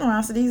these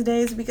restaurants these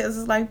days because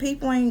it's like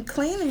people ain't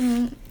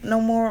cleaning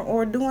no more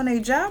or doing their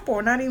job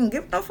or not even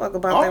giving a fuck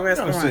about their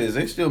restaurant. All I'm gonna say is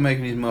they still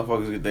making these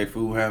motherfuckers get their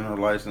food handler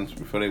license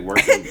before they work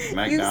at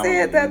McDonald's. You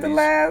said that the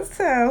last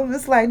time.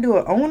 It's like, do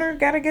an owner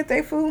gotta get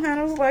their food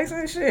handler's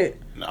license?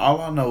 Shit. All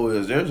I know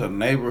is there's a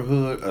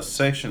neighborhood, a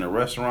section of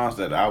restaurants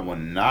that I would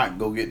not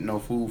go get no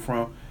food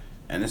from.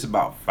 And it's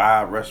about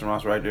 5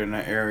 restaurants right there in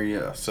that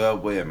area. A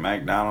Subway, a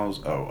McDonald's,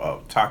 a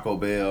Taco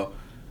Bell,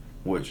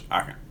 which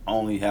I can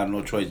only have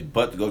no choice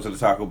but to go to the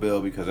Taco Bell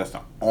because that's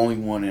the only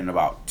one in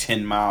about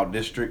 10-mile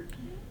district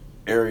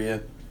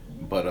area.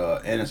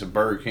 But and it's a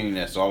Burger King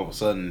that's all of a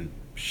sudden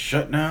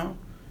shut down.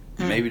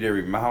 Maybe they're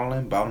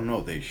remodeling, but I don't know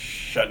if they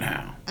shut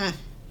down.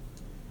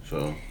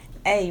 So.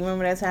 Hey, you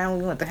remember that time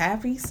we went to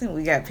Happy's and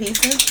we got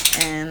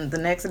pizza, and the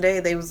next day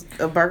they was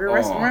a burger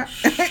restaurant?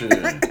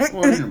 Shit.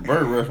 Well, in a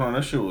burger restaurant,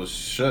 that shit was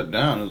shut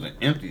down. It was an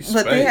empty space.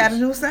 But they had a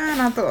new sign,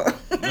 I thought.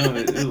 No,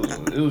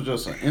 it was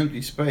just an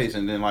empty space,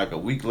 and then like a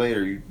week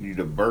later,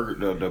 the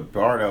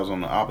bar that was on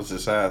the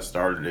opposite side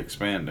started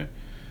expanding.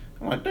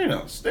 I'm like, they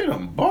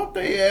done bought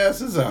their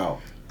asses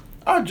out.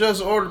 I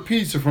just ordered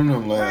pizza from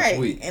them last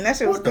week, and that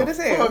shit was good as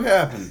hell. What the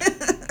fuck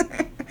happened?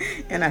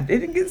 And I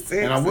didn't get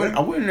sick. And I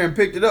went in there and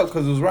picked it up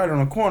because it was right on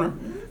the corner.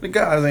 The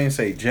guys ain't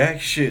say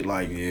jack shit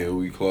like, yeah,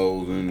 we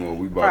closing or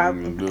we about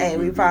to do. Hey,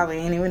 we probably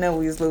ain't even know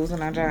we was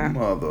losing our job.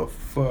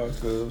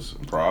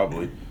 Motherfuckers,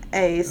 probably.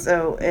 Hey,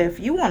 so if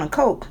you want a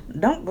Coke,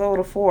 don't go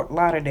to Fort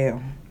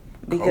Lauderdale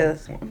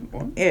because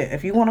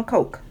if you want a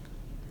Coke,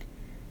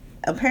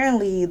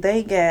 apparently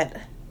they got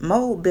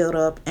mold built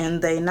up in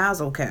their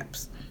nozzle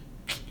caps.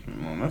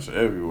 That's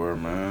everywhere,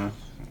 man.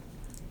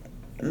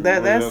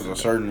 That's a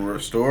certain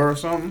store or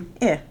something?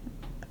 Yeah.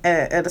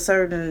 At a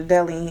certain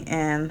deli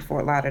in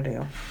Fort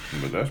Lauderdale.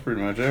 But that's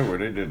pretty much everywhere.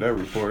 They did that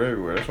report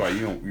everywhere. That's why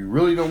you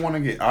really don't want to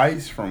get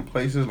ice from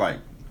places like,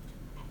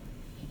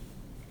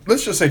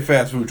 let's just say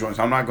fast food joints.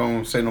 I'm not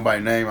going to say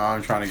nobody's name.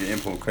 I'm trying to get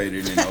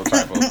implicated in no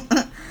type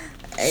of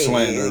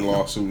slander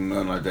lawsuit and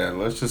nothing like that.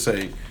 Let's just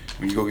say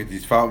when you go get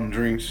these fountain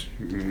drinks,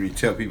 when you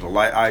tell people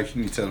like ice,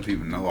 you need to tell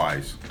people no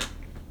ice.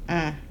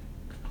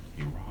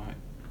 You're right.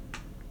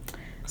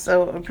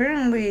 So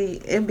apparently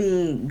it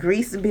be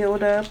grease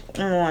buildup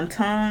on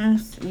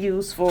tongues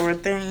used for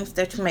things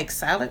that you make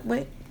salad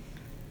with.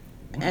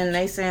 And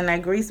they saying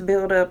that grease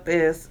buildup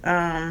is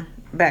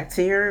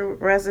bacteria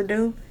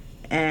residue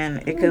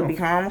and it could be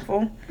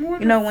harmful. You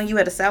know when you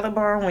at a salad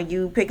bar when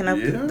you picking up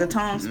the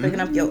tongues, picking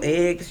up your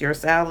eggs, your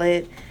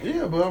salad.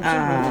 Yeah, but I'm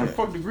saying where the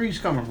fuck the grease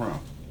coming from?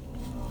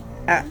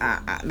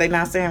 They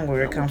not saying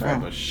where it come from. What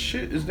type of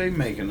shit is they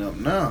making up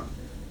now?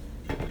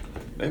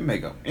 They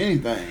make up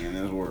anything in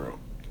this world.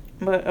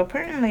 But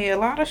apparently a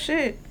lot of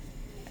shit.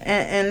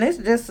 And it's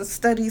just the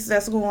studies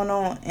that's going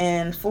on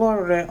in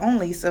Florida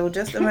only. So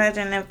just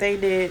imagine if they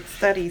did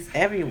studies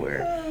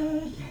everywhere.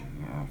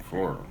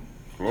 Florida.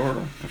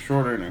 It's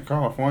shorter than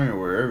California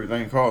where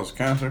everything causes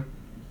cancer.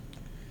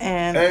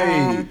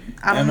 And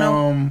I don't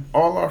know.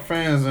 All our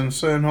fans in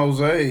San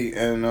Jose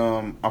and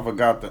I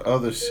forgot the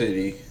other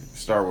city,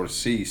 start with a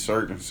C,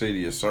 Circuit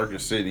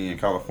City in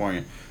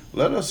California.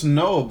 Let us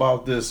know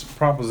about this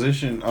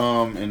proposition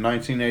in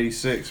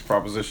 1986.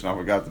 Proposition, I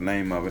forgot the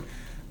name of it.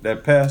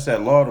 That passed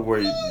that law to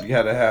where you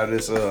got to have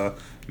this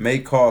may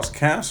cause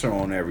cancer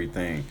on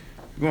everything.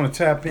 You're going to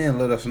tap in,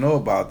 let us know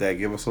about that.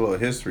 Give us a little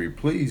history.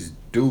 Please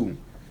do.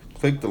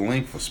 Click the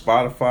link for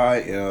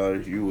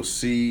Spotify. You will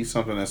see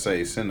something that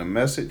says send a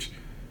message.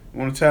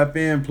 You want to tap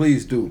in?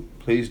 Please do.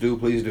 Please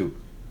do.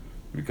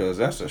 Because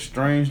that's a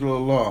strange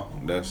little law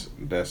that's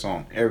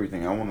on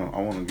everything. I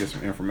want to get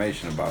some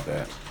information about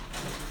that.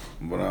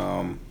 But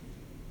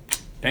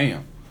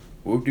damn,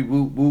 whoop-de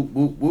whoop whoop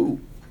whoop whoop.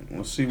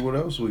 Let's see what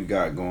else we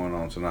got going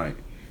on tonight.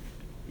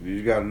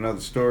 You got another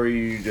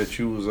story that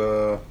you was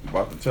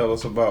about to tell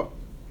us about?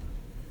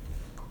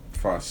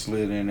 If I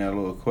slid in that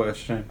little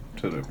question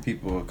to the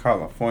people of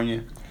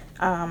California.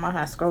 I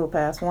had scrolled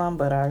past one,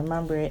 but I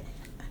remember it.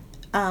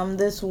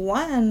 This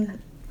one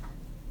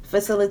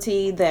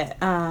facility that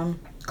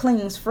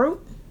cleans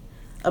fruit.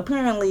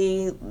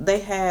 Apparently, they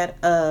had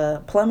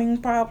a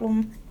plumbing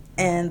problem.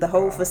 And the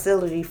whole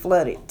facility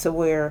flooded to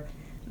where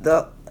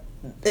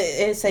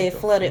it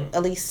flooded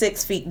at least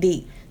 6 feet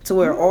deep to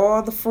where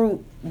all the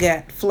fruit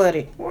got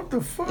flooded. What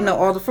the fuck?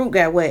 All the fruit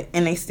got wet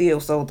and they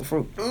still sold the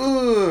fruit.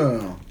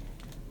 Ugh.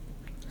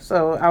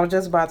 So I was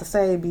just about to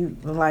say, be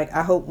like,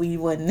 I hope we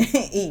wouldn't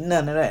eat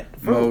none of that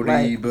fruit.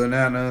 Modi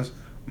bananas,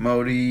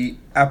 Modi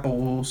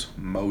apples,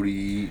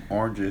 Modi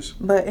oranges,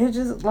 But it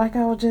just like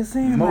I was just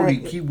saying,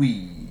 Modi like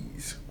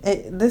kiwis.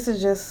 this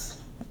is just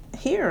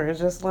here. It's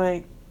just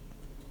like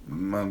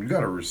You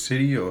got a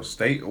city or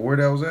state or where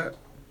that was at?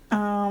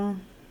 let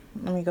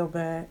me go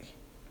back.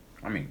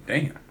 I mean,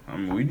 damn. I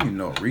mean, we need to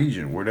know a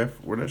region where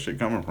that shit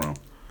coming from.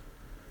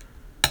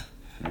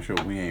 Make sure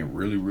we ain't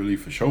really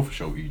for sure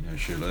eating that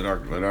shit. Let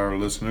our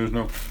listeners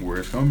know where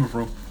it's coming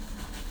from.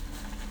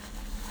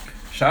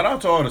 Shout out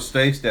to all the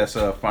states that's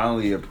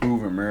finally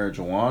approving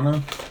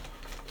marijuana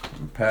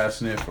and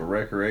passing it for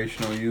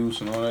recreational use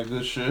and all that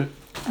good shit.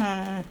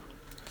 Can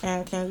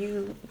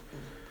you?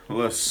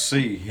 Let's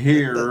see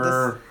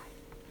here.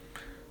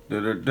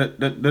 What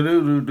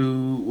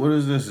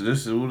is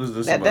this? What is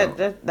this about?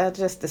 That's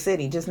just the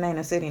city. Just name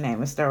a city name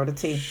and start with a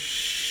T.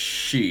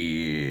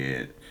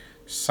 Shit.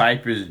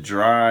 Cypress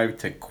Drive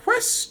to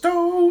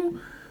Tequesto.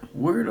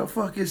 Where the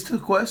fuck is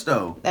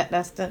Tequesto?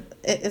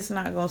 It's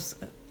not gonna.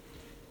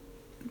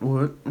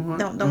 What?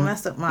 Don't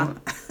mess up my.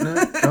 Don't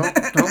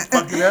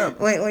fuck it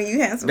up. When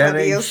you have That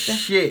somebody ain't else.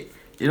 shit.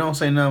 You don't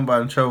say nothing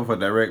about in trouble for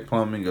direct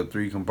plumbing or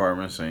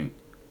 3-compartment sink.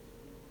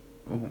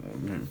 You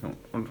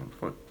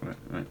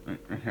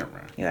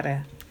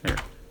gotta.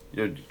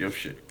 Your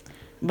shit.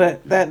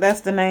 But that's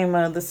the name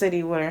of the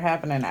city where it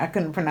happening. I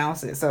couldn't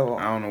pronounce it, so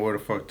I don't know where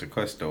the fuck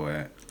Tequesto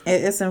at.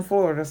 it's in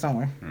Florida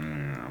somewhere.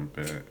 I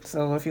bet.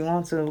 So if you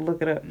want to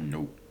look it up.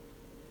 Nope.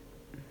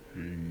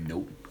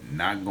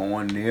 Not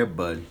going there,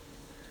 buddy.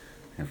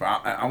 If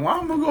I'm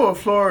gonna go to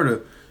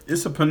Florida.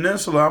 It's a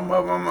peninsula.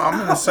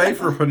 I'm in a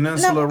safer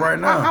peninsula right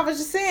now. I was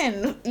just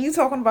saying. You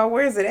talking about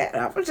where is it at?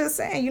 I was just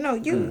saying.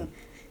 You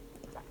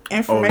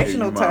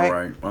informational type.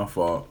 Right. My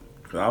fault.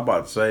 Cause I'm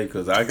about to say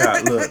because I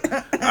got look.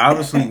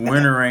 Obviously,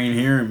 winter ain't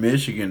here in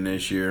Michigan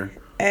this year.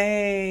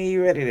 Hey,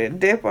 you ready to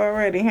dip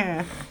already,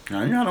 huh?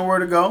 I ain't got nowhere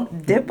to go.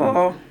 Dip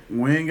all.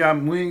 We ain't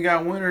got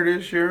winter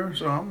this year,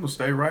 so I'm gonna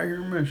stay right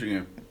here in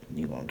Michigan.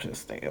 You gonna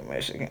just stay in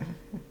Michigan?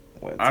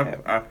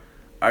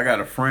 I got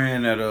a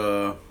friend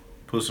that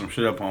put some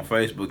shit up on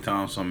Facebook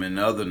telling some in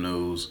other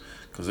news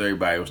because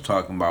everybody was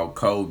talking about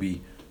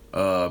Kobe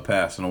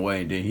passing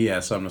away, and then he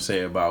had something to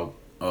say about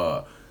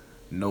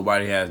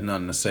nobody has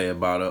nothing to say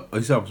about it.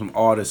 He's talking some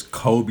all this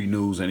Kobe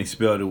news, and he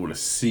spelled it with a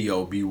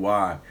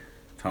C-O-B-Y.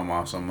 Talking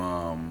about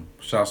some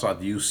shouts out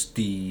to you,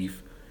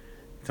 Steve.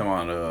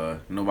 Talking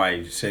about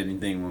nobody said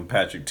anything when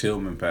Patrick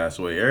Tillman passed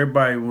away.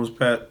 Everybody was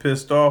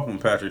pissed off when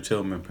Patrick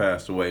Tillman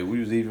passed away. We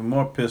was even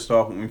more pissed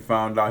off when we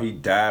found out he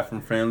died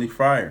from friendly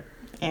fire.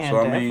 Yeah,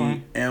 so definitely. I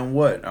mean, and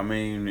what? I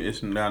mean,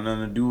 it's got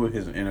nothing to do with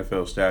his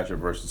NFL stature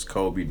versus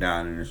Kobe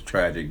dying in his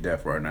tragic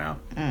death right now.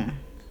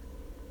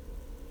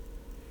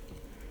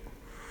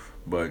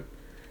 But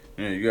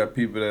yeah, you got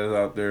people that's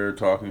out there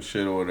talking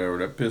shit or whatever.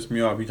 That pissed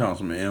me off. He talking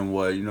some and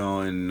what,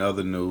 in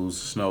other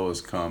news, snow is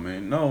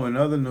coming. No, in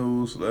other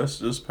news, let's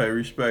just pay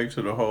respect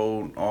to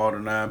all the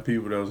 9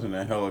 people that was in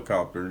that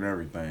helicopter and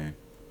everything.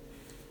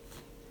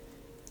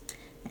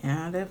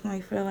 Yeah, I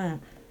definitely feel that.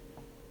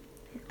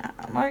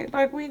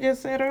 Like we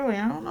just said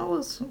earlier, I don't know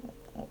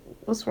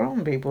what's wrong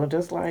with people.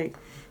 Just like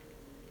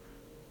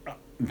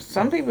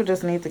some people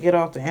just need to get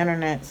off the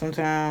internet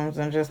sometimes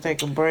and just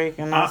take a break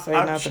and not say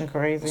nothing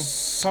crazy.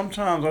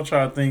 Sometimes I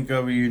try to think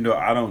of it,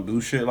 I don't do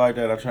shit like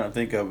that. I try to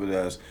think of it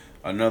as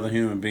another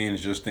human being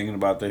is just thinking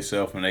about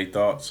themselves and their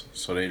thoughts.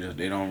 So they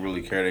don't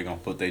really care. They're gonna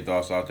put their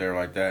thoughts out there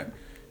like that.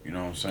 You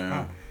know what I'm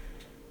saying?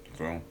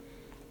 So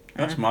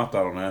that's my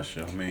thought on that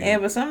shit. I mean, yeah,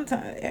 but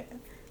sometimes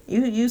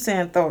you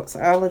saying thoughts,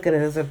 I look at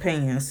it as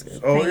opinions.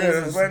 Oh yeah,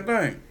 that's the same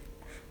thing.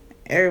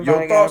 Everybody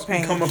your thoughts got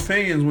opinions. become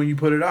opinions when you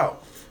put it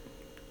out.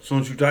 As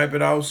soon as you type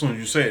it out, as soon as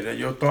you say it, that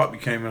your thought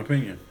became an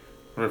opinion.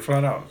 Right,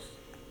 flat out.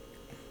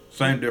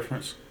 Same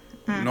difference.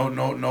 No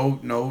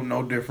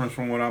difference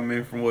from what I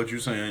meant from what you're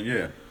saying.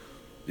 Yeah,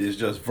 it's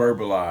just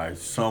verbalized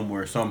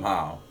somewhere,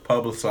 somehow,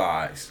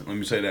 publicized. Let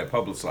me say that,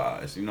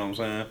 publicized. You know what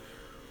I'm saying?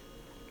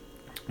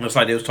 It's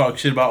like they was talking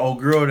shit about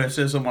old girl that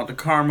said something about the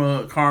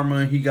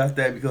karma. He got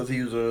that because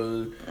he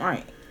was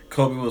right.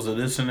 Kobe was a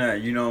this and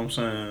that. You know what I'm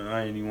saying?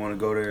 I didn't even want to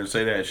go there and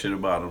say that shit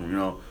about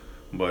him.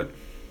 But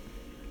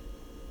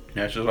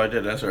that's just like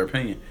that. That's her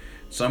opinion.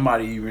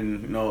 Somebody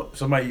even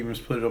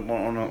put it up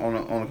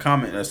on a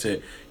comment that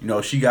said,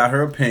 she got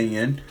her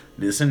opinion,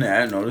 this and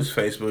that. This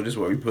Facebook, this is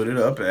where we put it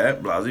up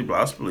at, blah,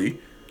 blah, splee.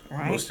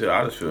 Right. But still,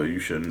 I just feel you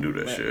shouldn't do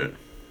that shit.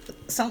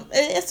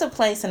 It's a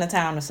place and a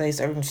time to say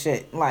certain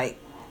shit. Like,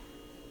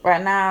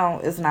 right now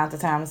is not the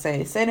time to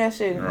say that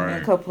shit in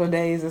a couple of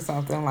days or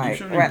something. Like,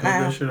 you right put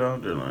now. that shit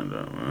out there like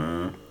that,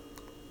 man.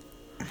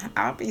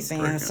 I'll be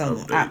seeing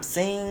some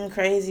obscene,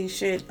 crazy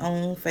shit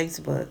on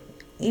Facebook.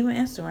 Even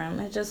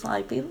Instagram. It's just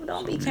like people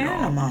don't be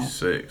caring no more.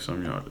 Sick. Some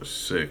of y'all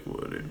just sick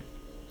with it.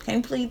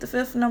 Can't plead the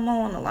fifth no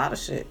more on a lot of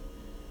shit.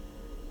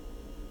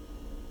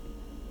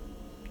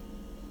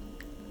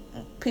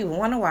 People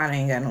wonder why they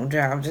ain't got no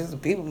job.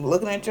 Just people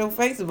looking at your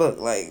Facebook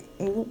like,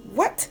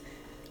 what?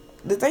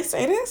 Did they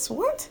say this?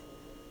 What?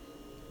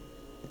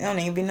 They don't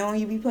even be knowing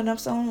you be putting up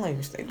song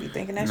lyrics. They be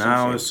thinking that's your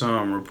Now shit. it's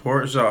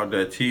reports out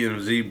that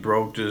TMZ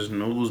broke this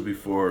news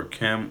before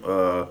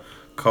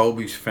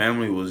Kobe's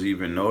family was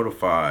even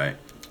notified.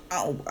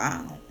 Oh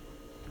wow.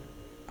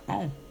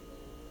 Oh.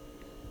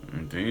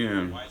 And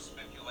then Wide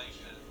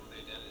speculation as to who the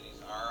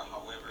identities are.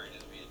 However, it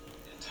is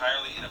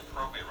entirely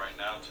inappropriate right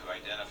now to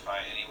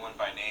identify anyone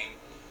by name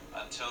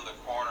until the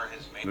coroner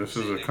has made. this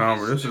is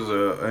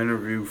a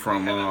interview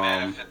from there were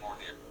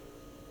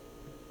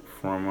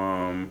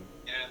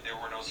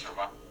no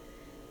survivors.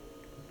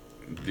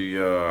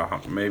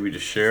 maybe the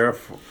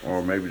sheriff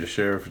or maybe the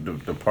sheriff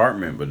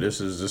department, but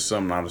this is just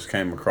something I just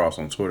came across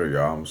on Twitter,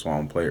 y'all. So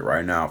I'm gonna play it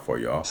right now for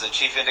y'all. As the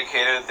chief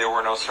indicated, there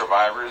were no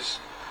survivors.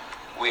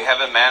 We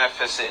have a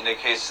manifest that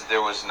indicates that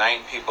there was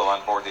 9 people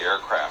on board the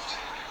aircraft,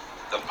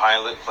 the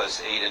pilot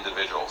plus 8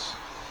 individuals.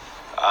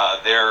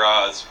 There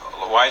is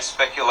wide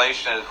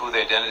speculation as to who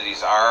the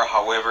identities are.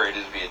 However, it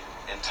is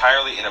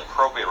entirely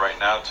inappropriate right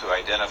now to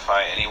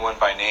identify anyone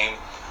by name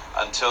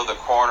until the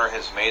coroner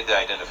has made the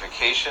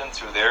identification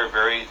through their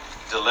very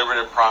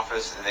deliberative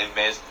process, and they've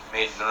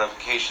made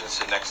notifications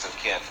to next of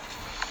kin.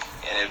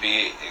 And it'd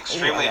be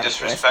extremely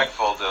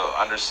disrespectful to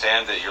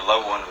understand that your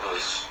loved one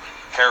was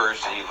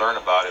perished and you learn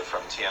about it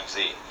from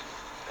TMZ.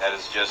 That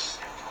is just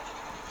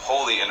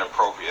wholly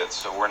inappropriate.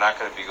 So we're not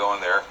going to be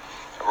going there.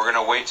 And we're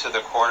going to wait till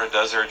the coroner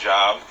does their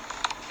job.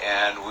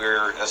 And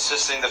we're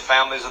assisting the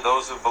families of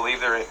those who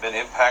believe they've been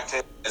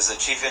impacted. As the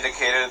chief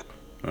indicated,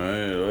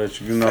 Hey,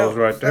 let you know it's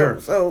right there.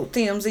 So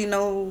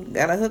TMZ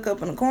got a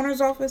hookup in the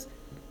coroner's office?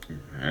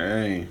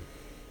 Hey.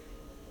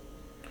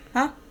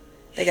 Huh?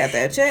 They got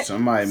that check?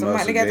 Somebody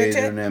must have got that gave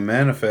check? them that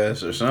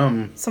manifest or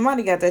something.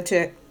 Somebody got that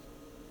check.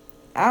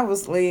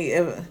 Obviously,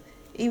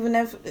 even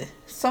if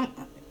some,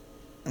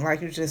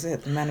 like you just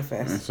said, the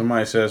manifest. And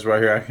somebody says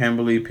right here, I can't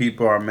believe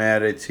people are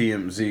mad at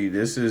TMZ.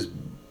 This is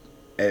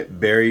at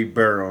Barry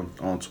Burr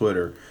on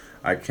Twitter.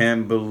 I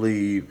can't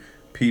believe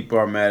people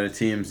are mad at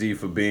TMZ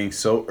for being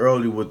so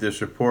early with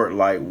this report.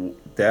 Like,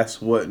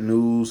 that's what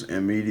news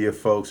and media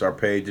folks are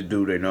paid to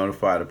do. They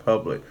notify the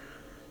public.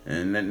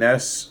 And then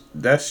that's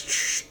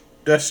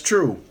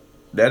true.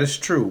 That is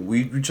true.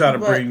 We try to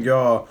bring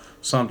y'all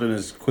something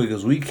as quick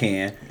as we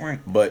can. Right.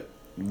 But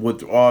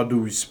with all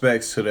due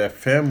respects to that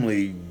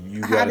family,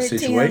 you got a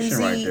situation right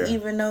there. How did TMZ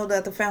even know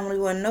that the family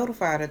wasn't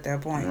notified at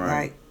that point?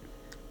 Right.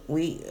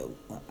 Like,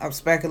 our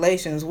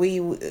speculations,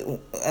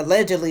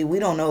 allegedly, we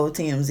don't know if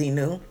TMZ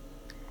knew.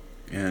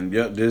 And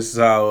yep, this is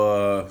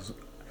how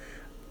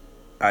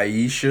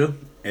Aisha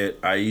at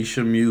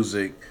Aisha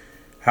Music.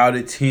 How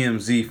did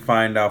TMZ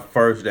find out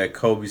first that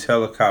Kobe's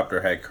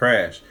helicopter had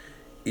crashed?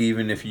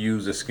 Even if you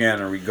use a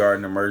scanner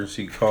regarding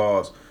emergency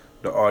calls,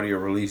 the audio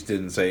release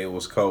didn't say it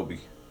was Kobe.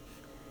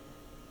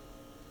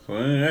 So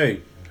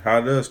hey,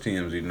 how does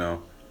TMZ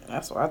know?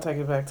 That's why I take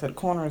it back to the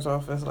coroner's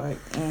office. Like,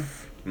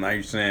 now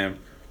you're saying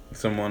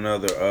someone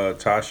other,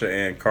 Tasha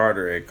Ann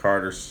Carter at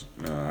Carter's.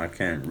 I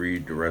can't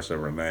read the rest of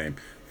her name.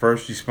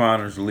 First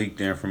responders leaked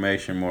the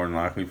information more than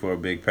likely for a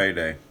big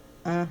payday.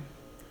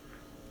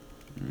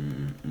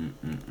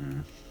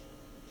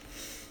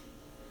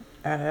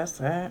 That's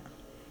that.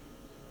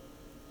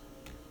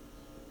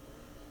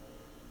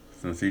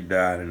 Since he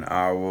died an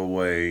hour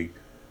away,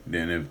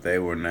 then if they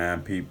were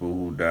 9 people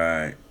who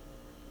died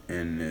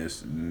in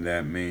this,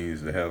 that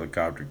means the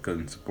helicopter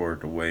couldn't support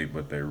the weight,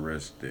 but they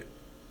risked it.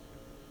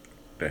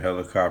 The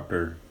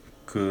helicopter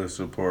could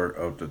support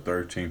up to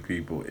 13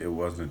 people. It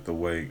wasn't the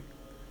weight.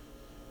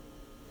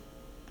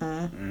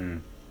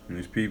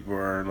 These people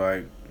are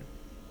like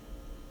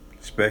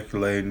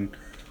speculating.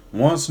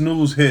 Once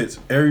news hits,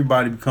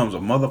 everybody becomes a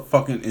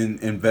motherfucking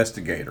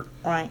investigator.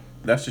 Right.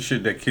 That's the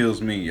shit that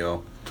kills me,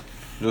 yo.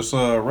 Just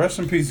rest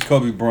in peace,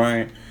 Kobe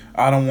Bryant.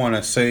 I don't want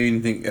to say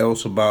anything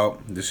else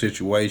about the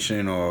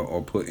situation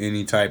or put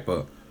any type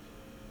of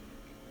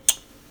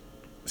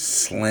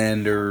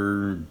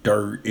slander,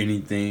 dirt,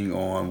 anything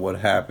on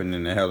what happened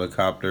in the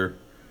helicopter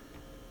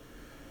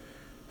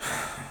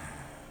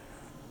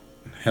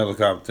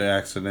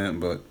accident,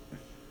 but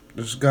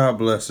just God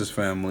bless his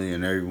family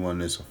and everyone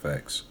this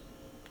affects.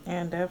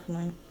 Yeah,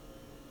 definitely.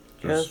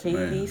 Because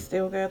he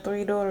still got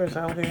 3 daughters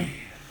out here.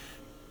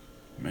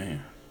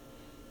 Man.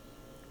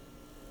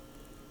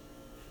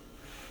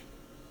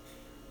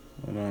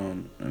 But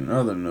in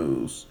other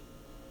news,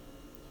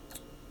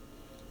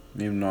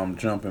 even though I'm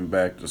jumping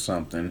back to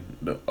something,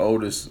 the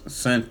Otis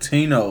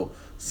Santino,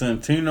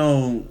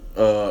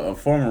 a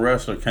former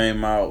wrestler,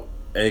 came out,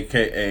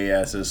 aka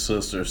as his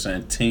sister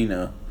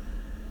Santina,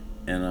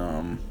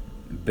 and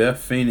Beth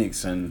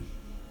Phoenix and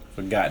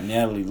forgot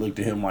Natalie looked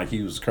at him like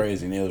he was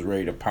crazy and they was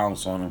ready to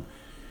pounce on him,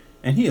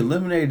 and he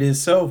eliminated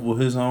himself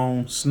with his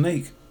own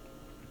snake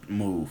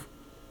move.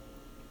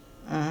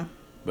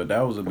 But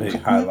that was a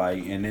big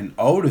highlight. And then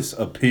Otis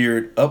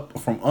appeared up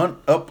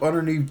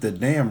underneath the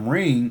damn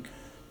ring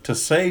to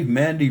save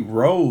Mandy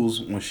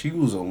Rose when she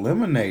was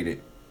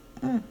eliminated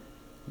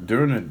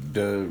during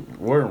the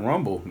Royal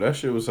Rumble. That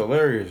shit was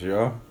hilarious,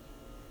 y'all.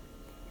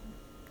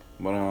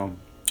 But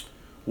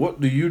what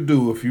do you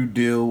do if you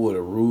deal with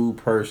a rude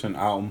person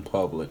out in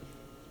public?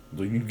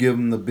 Do you give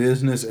them the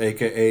business,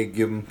 aka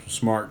give them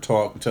smart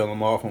talk and tell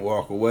them off and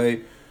walk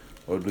away,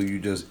 or do you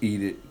just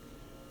eat it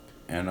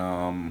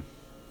and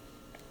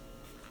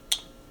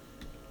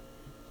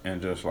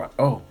just like,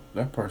 oh,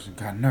 that person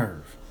got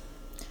nerve?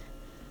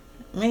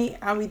 Me,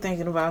 I'll be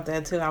thinking about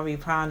that too. I'll be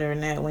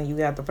pondering that when you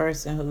got the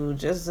person who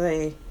just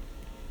say,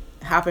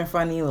 hop in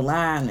front of you a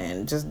line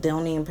and just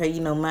don't even pay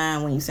you no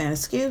mind when you saying,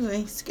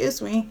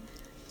 excuse me,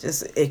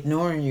 just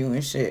ignoring you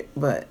and shit.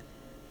 But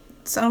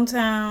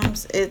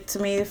sometimes to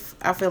me,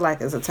 I feel like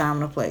it's a time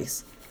and a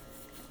place.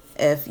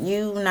 If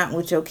you not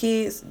with your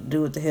kids,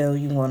 do what the hell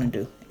you want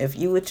to do. If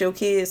you with your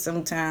kids,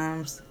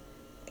 sometimes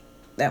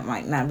that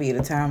might not be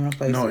the time and the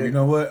place. No, you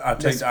know what? I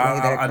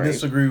I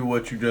disagree with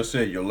what you just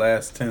said. Your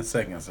last 10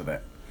 seconds of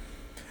that.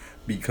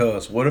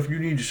 Because what if you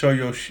need to show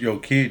your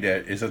kid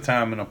that it's a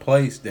time and a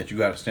place that you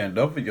got to stand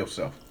up for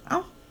yourself?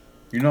 Oh,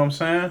 you know what I'm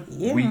saying?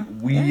 Yeah.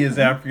 We as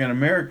African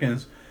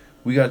Americans,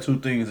 we got two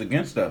things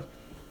against us.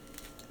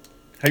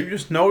 Have you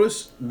just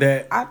noticed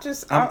that? I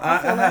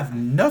have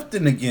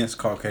nothing against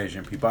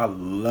Caucasian people. I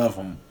love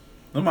them.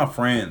 They're my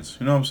friends.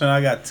 You know what I'm saying?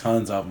 I got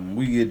tons of them.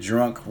 We get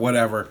drunk,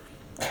 whatever.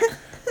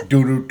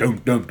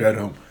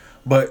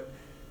 But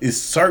it's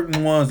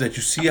certain ones that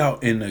you see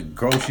out in the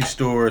grocery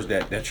stores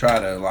that try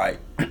to, like,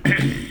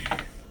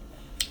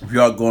 if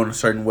y'all going a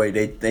certain way,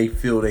 they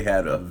feel they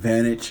had an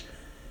advantage,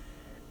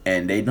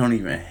 and they don't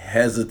even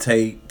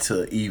hesitate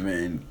to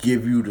even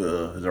give you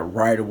the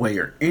right of way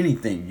or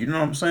anything. You know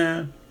what I'm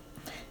saying?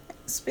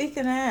 Speaking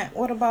of that,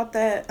 what about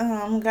that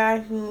guy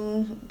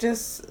who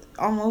just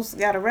almost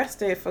got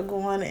arrested for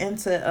going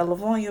into a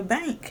Livonia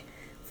bank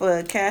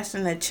for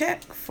cashing a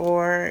check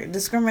for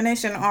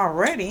discrimination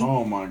already?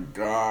 Oh my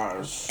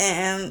gosh.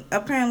 And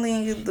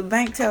apparently the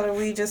bank teller,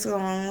 we just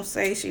gonna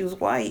say she was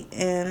white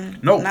and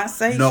she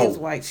was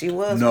white. She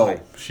was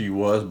white. She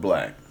was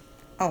black.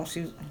 Oh,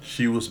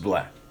 she was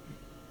black.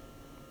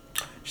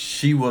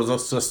 She was a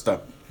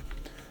sister.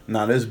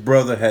 Now, this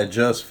brother had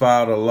just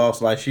filed a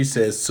lawsuit, like she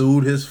said,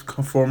 sued his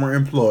former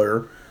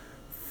employer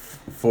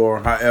for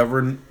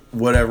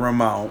whatever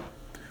amount,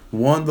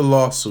 won the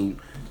lawsuit,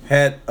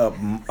 had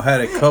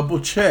a couple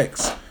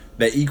checks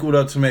that equaled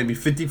up to maybe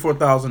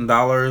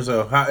 $54,000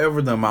 or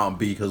however the amount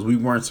be, because we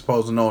weren't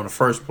supposed to know in the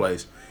first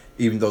place,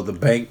 even though the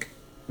bank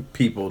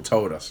people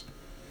told us.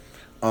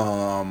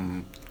 Oh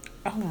my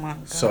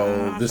God.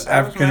 So this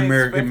African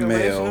American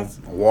male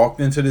walked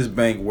into this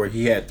bank where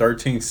he had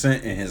 13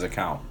 cents in his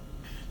account.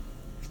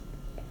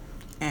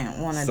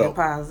 And want to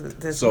deposit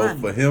this So money.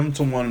 for him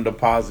to want to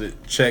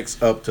deposit checks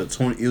up to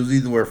 20, it was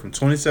either from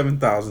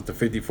 27,000 to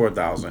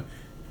 54,000.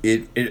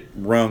 It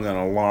rung an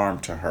alarm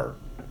to her,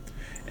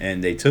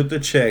 and they took the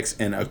checks.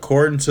 And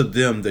according to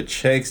them, the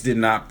checks did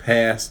not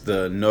pass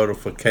the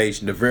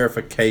verification,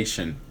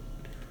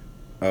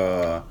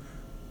 on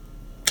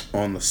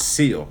the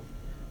seal,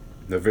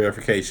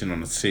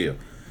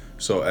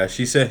 So as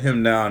she sat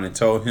him down and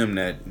told him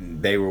that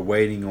they were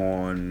waiting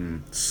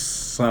on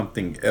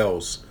something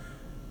else,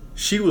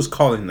 she was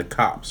calling the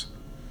cops.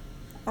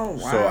 Oh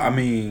wow! So I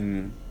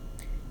mean,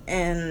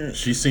 and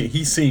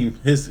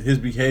his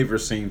behavior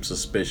seemed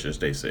suspicious.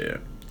 They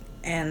said,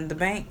 and the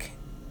bank,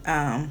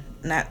 the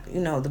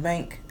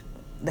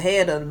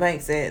head of the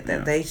bank said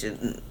that they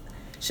shouldn't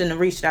have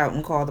reached out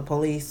and called the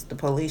police. The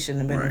police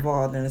shouldn't have been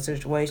involved in the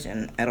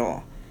situation at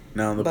all.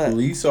 Now the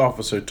police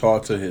officer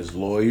talked to his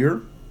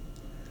lawyer,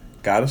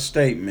 got a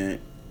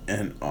statement,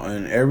 and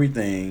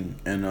everything,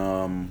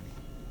 and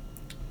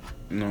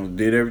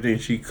did everything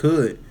she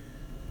could,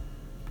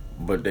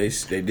 but they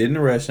didn't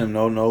arrest him.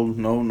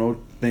 No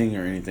thing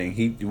or anything.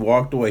 He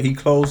walked away. He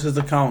closed his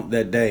account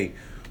that day,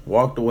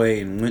 walked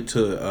away, and went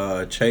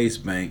to Chase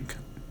Bank,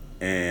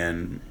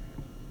 and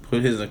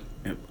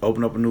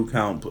opened up a new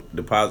account,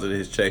 deposited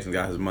his checks, and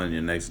got his money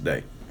the next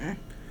day.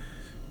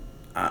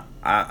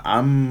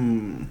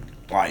 I'm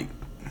like,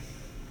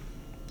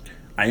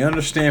 I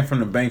understand from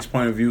the bank's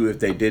point of view if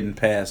they didn't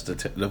pass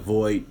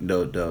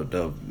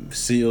the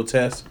seal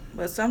test.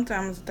 But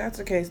sometimes if that's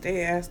the case,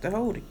 they ask to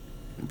hold it.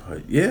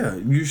 But yeah,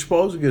 you're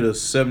supposed to get a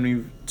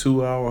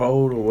 72-hour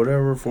hold or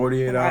whatever,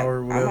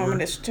 48-hour, whatever. I remember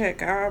this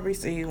check I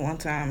received one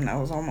time that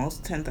was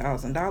almost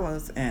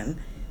 $10,000, and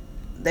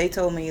they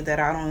told me that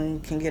I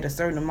only can get a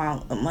certain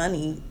amount of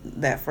money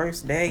that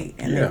first day,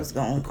 and they was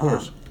going to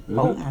hold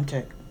my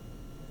check.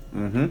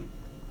 Mm-hmm.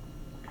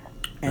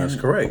 That's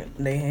correct.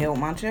 They held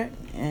my check,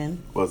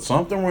 but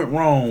something went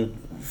wrong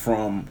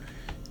from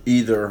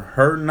either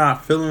her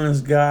not feeling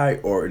this guy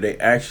or they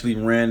actually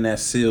ran that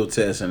seal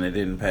test and it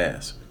didn't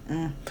pass.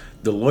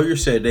 The lawyer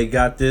said they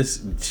got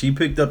this. She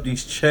picked up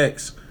these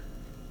checks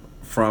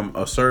from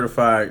a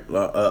certified,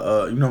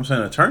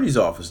 attorney's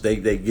office. They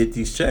get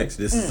these checks.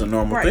 This is a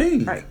normal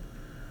thing. Right.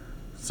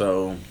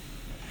 So,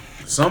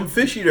 something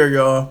fishy there,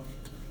 y'all.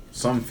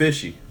 Something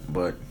fishy.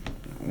 But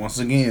once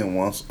again,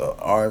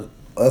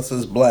 us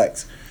as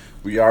blacks,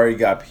 we already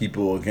got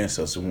people against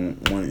us. When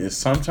it's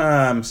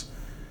sometimes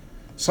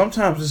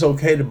it's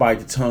okay to bite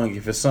the tongue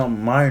if it's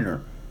something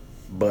minor,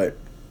 but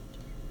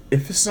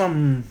if it's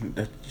something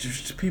that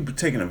just people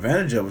taking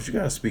advantage of it, you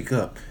gotta speak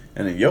up.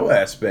 And in your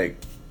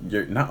aspect,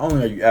 you're not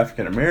only are you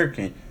African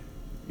American,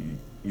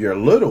 you're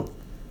little.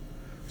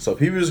 So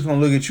people just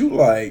gonna look at you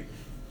like,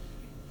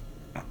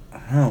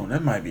 oh,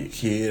 that might be a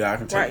kid. I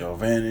can take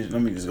advantage.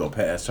 Let me just go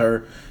past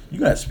her. You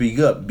gotta speak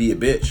up. Be a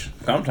bitch.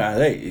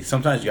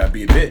 Sometimes you gotta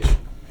be a bitch.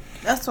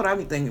 That's what I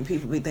be thinking.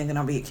 People be thinking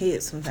I'll be a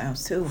kid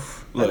sometimes too.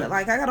 Look,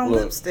 like I got on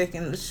lipstick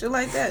and shit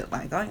like that.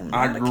 Like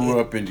I grew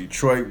up in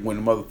Detroit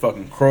when the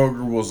motherfucking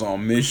Kroger was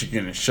on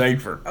Michigan and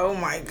Schaefer. Oh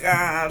my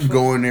god! You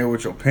go in there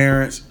with your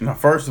parents. Now,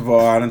 first of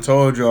all, I done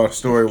told y'all a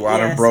story where I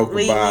done broke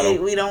a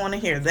bottle. We don't want to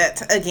hear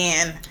that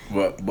again.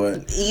 But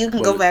you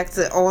can go back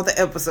to all the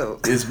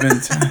episodes. It's been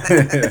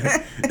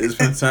it's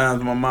been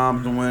times my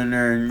mom's went in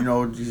there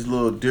and these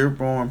little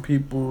Dearborn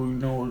people,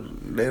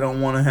 they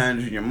don't want to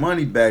hand your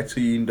money back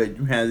to you. That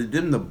you handed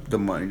them the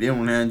money. They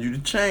don't hand you the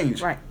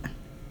change. Right.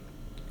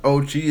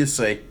 OG is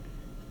say,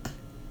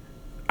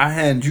 I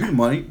hand you the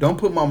money. Don't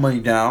put my money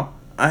down.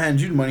 I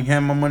hand you the money.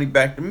 Hand my money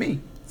back to me.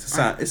 It's a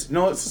sign. It's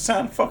a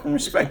sign of fucking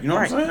respect. You know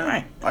what I'm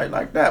saying? Right.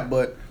 Like that.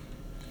 But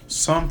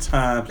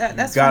sometimes you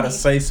gotta funny.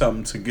 Say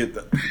something to get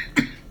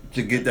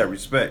that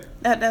respect.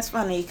 That's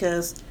funny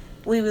because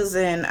we was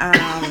in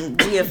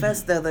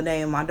GFS the other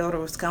day and my daughter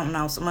was counting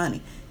out some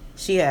money.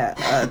 She had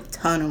a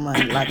ton of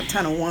money, like a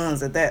ton of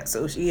ones at that.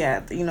 So she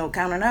had to,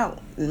 count it out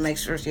and make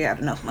sure she had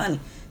enough money.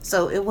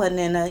 So it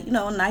wasn't in a,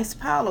 a nice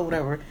pile or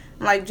whatever.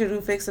 I'm like,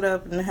 Judy, fix it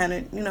up and hand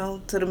it,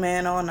 to the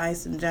man all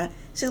nice and John.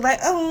 She's like,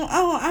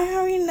 oh, I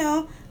already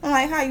know. I'm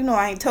like, how you know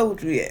I ain't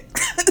told you yet?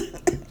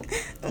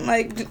 I'm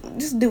like,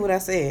 just do what I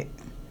said.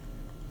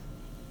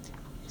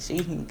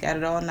 She got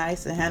it all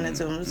nice and handed it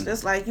to him. It's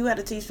just like you got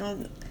to teach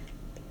them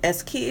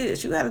as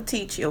kids. You got to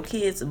teach your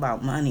kids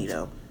about money,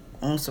 though.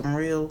 On some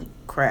real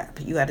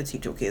crap. You got to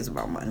teach your kids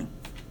about money.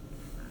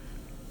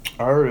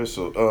 I heard it's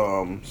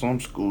some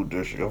school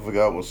district. I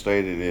forgot what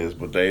state it is,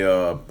 but they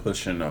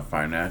pushing a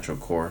financial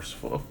course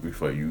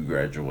before you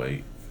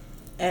graduate.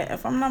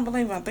 If I'm not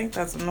believing, I think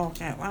that's in North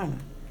Carolina.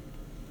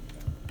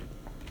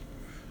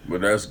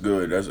 But that's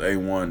good. That's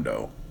A1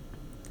 though.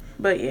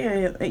 But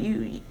yeah,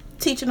 you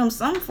teaching them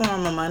some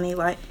form of money.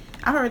 Like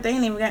I heard they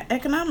ain't even got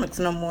economics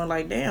no more.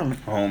 Like damn.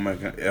 Home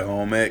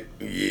ec,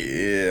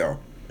 yeah.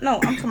 No,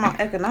 I'm talking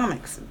about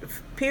economics.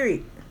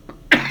 Period.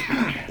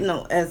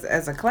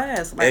 As a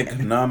class. Like,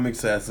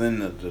 economics as in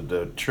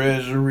the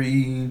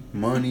treasury,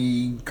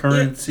 money,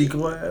 currency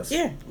class?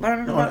 Yeah,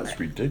 learning about that's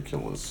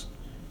ridiculous.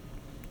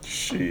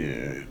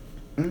 Shit.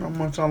 You know how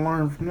much I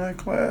learned from that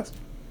class?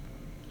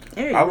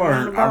 Yeah, I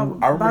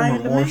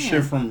remember more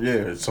shit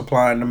from,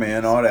 supply and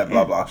demand, all that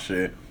blah, blah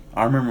shit.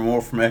 I remember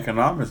more from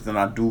economics than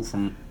I do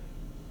from,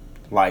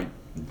 like,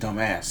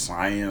 dumbass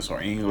science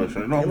or English.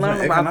 You know what I'm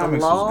saying?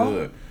 Economics was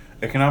good.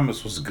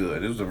 Economics was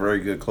good. It was a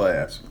very good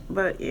class.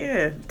 But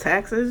yeah,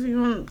 taxes,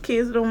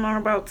 kids don't learn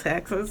about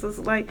taxes. It's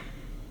like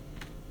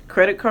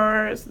credit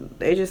cards.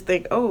 They just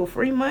think, oh,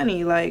 free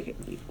money. Like,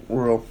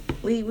 well,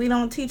 we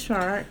don't teach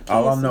our kids.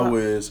 All I know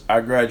is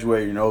I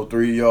graduated in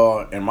 03,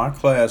 y'all. In my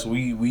class,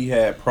 we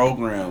had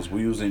programs.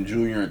 We was in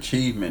junior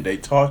achievement. They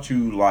taught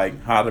you,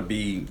 like, how to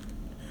be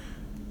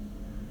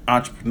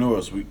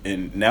entrepreneurs,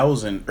 and that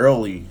was in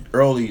early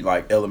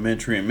like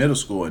elementary and middle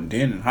school, and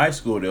then in high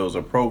school there was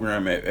a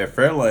program at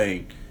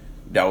Fairlane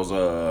that was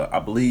I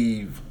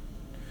believe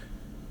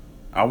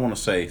I want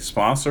to say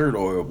sponsored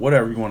or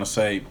whatever you want to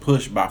say,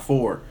 pushed by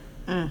Ford,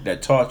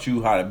 that taught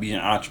you how to be an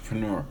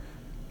entrepreneur.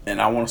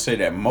 And I want to say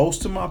that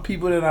most of my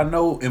people that I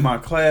know in my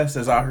class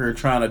that's out here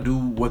trying to do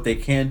what they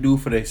can do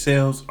for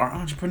themselves are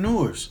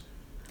entrepreneurs.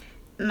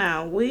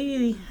 Now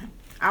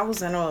I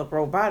was in a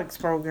robotics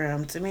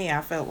program. To me,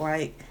 I felt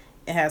like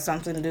it had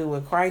something to do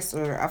with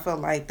Chrysler. I felt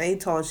like they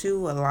taught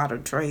you a lot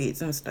of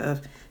trades and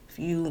stuff. If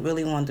you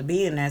really wanted to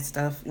be in that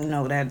stuff,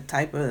 that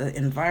type of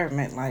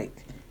environment,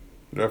 like.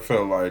 That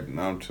felt like,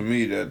 to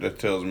me, that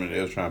tells me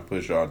they was trying to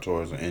push y'all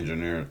towards an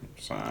engineering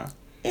side.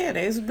 Yeah,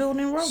 they was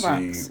building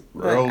robots. See,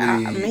 but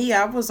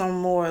I was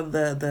on more of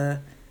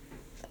the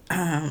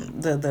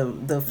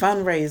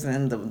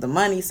fundraising, the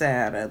money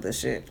side of the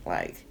shit.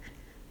 Like,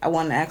 I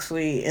wasn't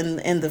actually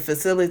in the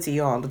facility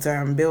all the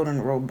time building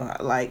a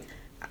robot. Like,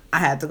 I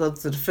had to go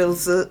to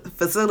the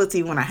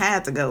facility when I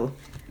had to go.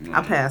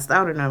 I passed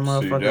out in that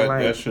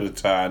motherfucker. That should have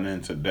tied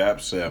into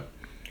DAPSEP,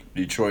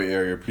 Detroit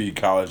Area P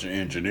College of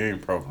Engineering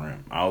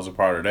Program. I was a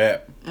part of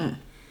that.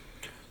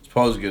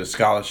 Supposed to get a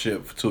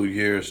scholarship for 2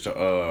 years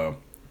to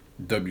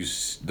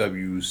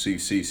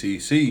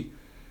WCCCC.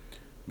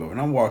 But when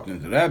I walked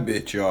into that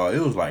bitch, y'all, it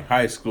was like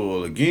high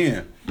school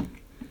again.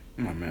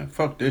 I'm like, man,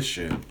 fuck this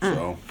shit.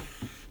 So,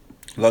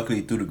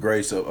 luckily, through the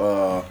grace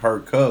of her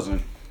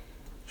cousin,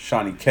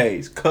 Shawnee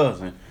K's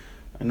cousin,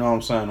 you know what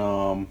I'm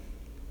saying,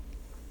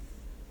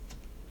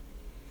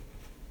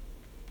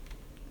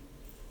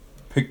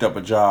 picked up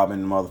a job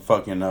in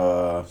motherfucking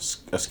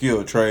a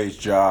skilled trades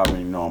job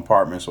in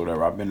apartments or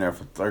whatever. I've been there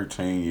for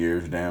 13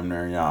 years, damn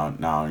near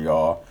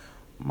y'all.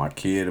 My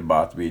kid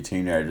about to be a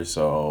teenager,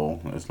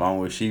 so as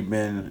long as she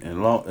been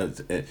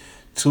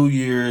 2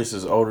 years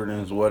is older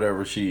than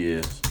whatever she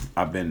is,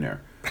 I've been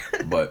there.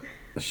 But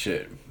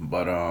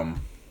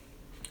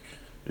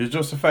It's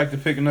just the fact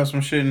of picking up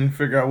some shit and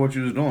figure out what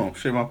you was doing.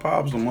 Shit, my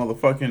pops, the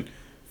motherfucking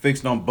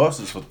fixed on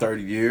buses for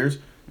 30 years.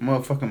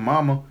 Motherfucking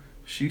mama,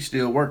 she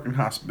still working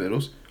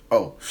hospitals.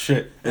 Oh,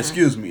 shit.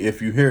 Excuse me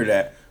if you hear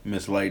that,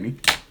 Miss Lady.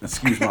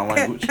 Excuse my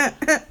language.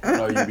 I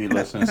know you be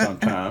listening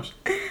sometimes.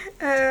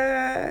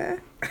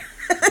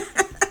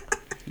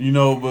 You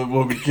know, but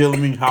what be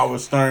killing me, Howard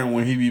Stern,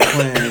 when he be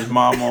playing his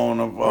mama on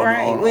the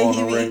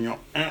radio.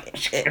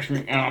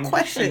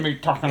 Question: me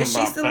talking is she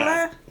about still that.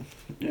 alive?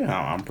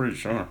 Yeah, I'm pretty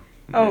sure.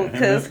 Oh, Yeah,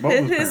 because both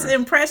his his parents.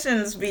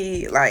 impressions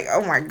be like,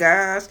 oh my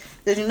gosh,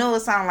 because you know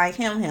it sound like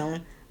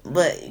him,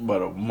 but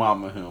But a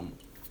mama him.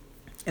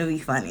 it'd be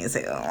funny as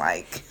hell.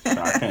 Like,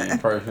 I can't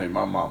impersonate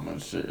my mama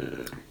and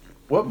shit.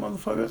 What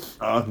motherfucker?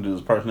 All I can do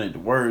is impersonate the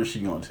words. She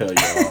gonna tell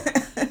y'all.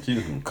 She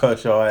just gonna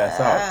cut y'all ass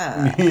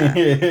out.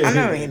 I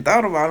never even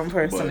thought about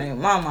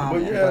impersonating my mama.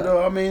 But yeah,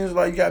 though, I mean, it's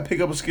like you gotta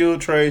pick up a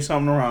skilled trade,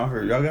 something around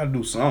here. Y'all gotta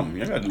do something.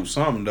 Y'all gotta do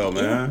something, though,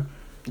 man.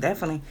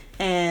 Definitely.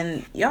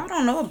 And y'all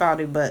don't know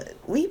about it, but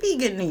we be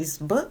getting these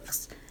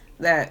books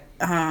that,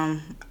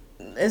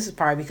 this is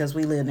probably because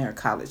we live near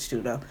college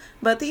too, though.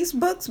 But these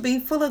books be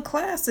full of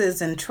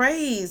classes and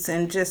trades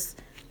and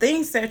just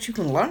things that you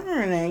can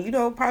learn and, you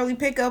know, probably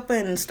pick up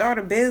and start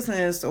a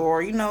business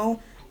or, you know,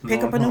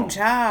 pick up a new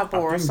job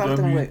or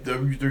something with.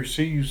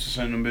 W3C used to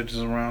send them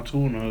bitches around too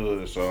in the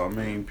hood. So, I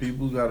mean,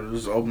 people gotta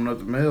just open up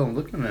the mail and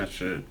look at that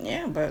shit.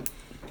 Yeah, but.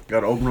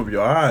 Gotta open up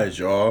your eyes,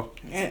 y'all.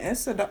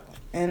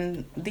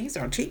 And these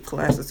are cheap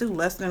classes too,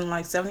 less than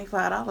like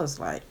 $75.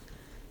 Like,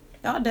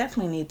 y'all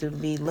definitely need to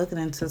be looking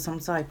into some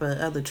type of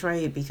other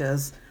trade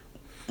because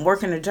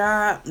working a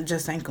job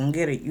just ain't gonna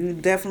get it. You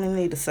definitely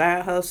need a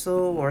side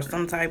hustle or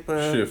some type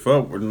of shit.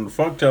 Fuck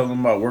telling them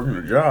about working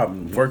a job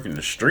and working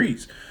the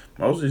streets.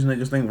 Most of these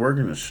niggas think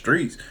working the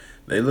streets.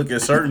 They look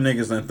at certain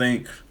niggas and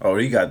think, oh,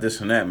 he got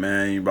this and that,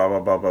 man. Blah blah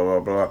blah blah blah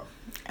blah.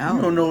 Oh.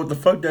 You don't know what the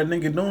fuck that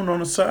nigga doing on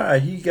the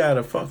side. He got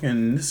a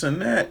fucking this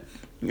and that.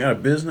 You got a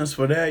business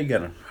for that. You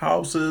got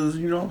houses.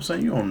 You know what I'm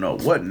saying? You don't know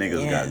what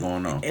niggas got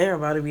going on.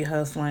 Everybody be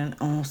hustling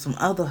on some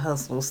other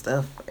hustle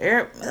stuff.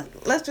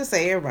 Let's just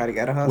say everybody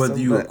got a hustle. Whether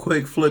you a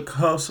quick flip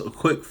hustler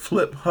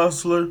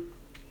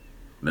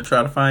to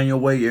try to find your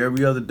way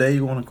every other day,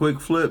 you want a quick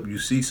flip. You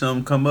see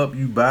something come up,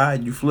 you buy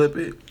it, you flip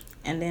it.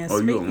 And then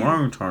you a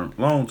long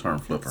term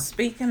flipper.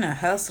 Speaking of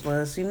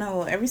hustlers, you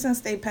know, ever since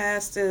they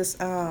passed this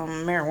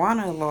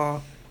marijuana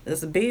law,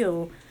 this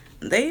bill,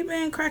 they've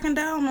been cracking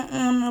down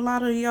on a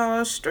lot of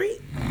y'all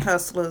street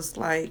hustlers.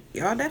 Like,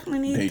 y'all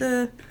definitely need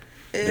to.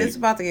 It's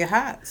about to get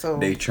hot. So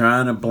they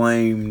trying to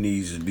blame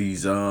these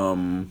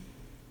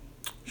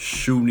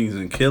shootings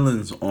and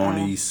killings on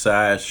these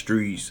side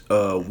streets,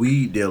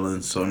 weed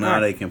dealing. So now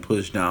they can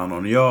push down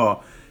on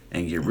y'all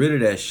and get rid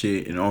of that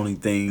shit. And the only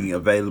thing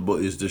available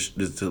is the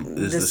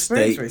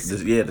state.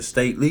 The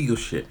state legal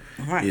shit.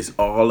 Right. It's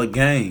all a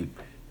game.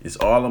 It's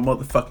all a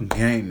motherfucking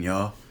game,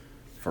 y'all.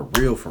 For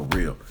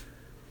real.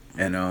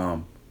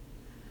 And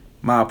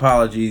my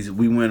apologies.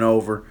 We went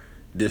over.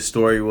 This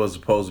story was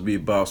supposed to be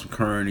about some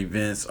current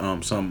events.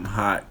 Something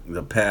hot.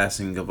 The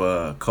passing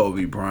of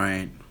Kobe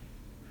Bryant.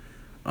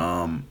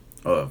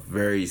 A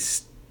very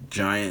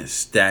giant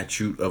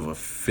statue of a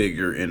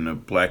figure in the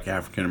Black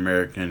African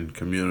American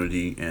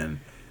community and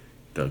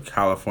the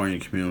California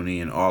community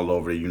and all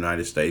over the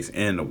United States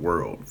and the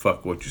world.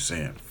 Fuck what you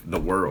saying,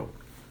 the world.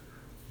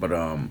 But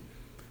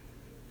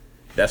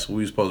that's what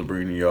we were supposed to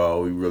bring to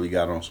y'all. We really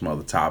got on some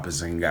other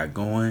topics and got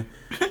going.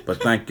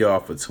 But thank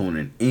y'all for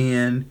tuning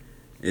in.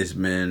 It's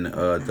been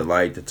a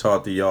delight to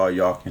talk to y'all.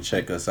 Y'all can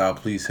check us out.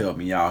 Please help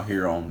me out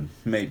here on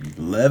maybe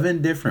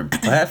 11 different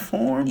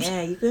platforms.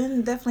 Yeah, you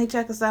can definitely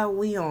check us out.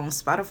 We on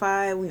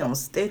Spotify. We on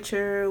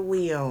Stitcher.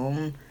 We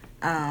on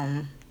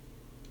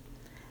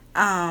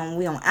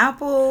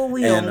Apple.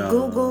 We on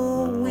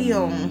Google. We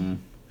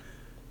on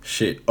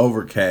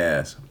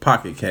Overcast,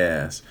 Pocket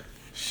Cast.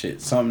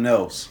 Something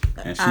else.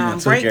 And she done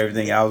took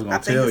everything I was gonna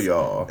tell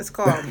y'all. It's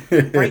called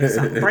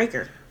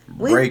Breaker.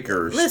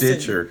 Breaker,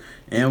 Stitcher,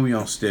 and we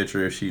on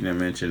Stitcher if she didn't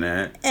mention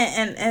that.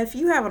 And if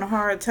you having a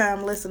hard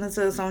time listening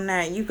to us on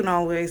that, you can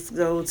always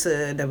go to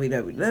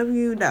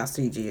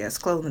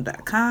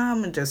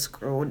www.cgsclothing.com and just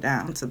scroll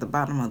down to the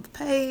bottom of the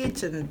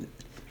page and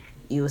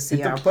you will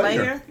see our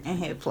player and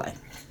hit play.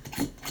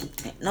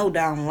 No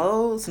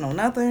downloads, no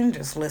nothing.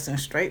 Just listen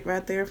straight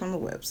right there from the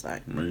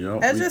website.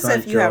 That's just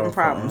if you having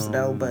problems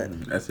though.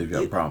 But that's if you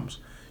have problems.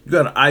 You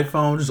got an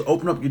iPhone, just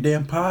open up your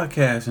damn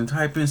podcast and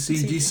type in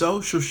CG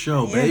Social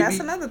Show, baby. Yeah,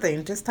 that's another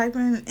thing. Just type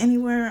in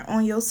anywhere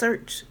on your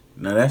search.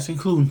 Now, that's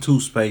including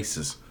 2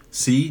 spaces.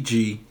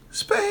 CG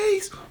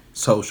space,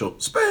 social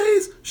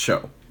space,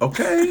 show.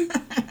 Okay?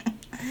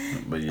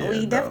 But yeah,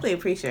 we definitely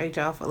appreciate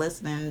y'all for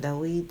listening, though.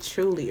 We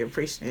truly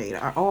appreciate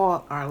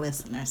all our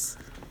listeners.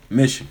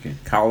 Michigan,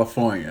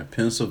 California,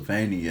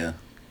 Pennsylvania,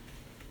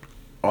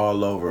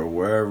 all over,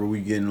 wherever we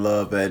getting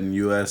love at in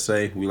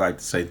USA, we like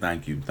to say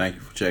thank you. Thank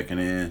you for checking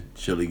in.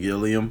 Chili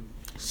Gilliam.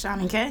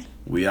 Shawnee K.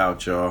 We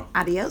out, y'all.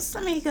 Adios,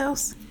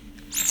 amigos.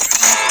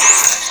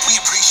 We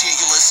appreciate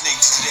you listening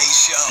to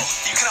today's show.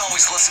 You can always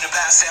always listen to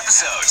past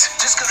episodes.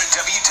 Just go to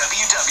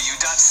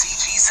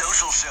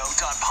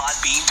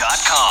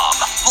www.cgsocialshow.podbean.com.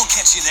 We'll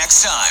catch you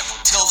next time.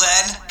 Till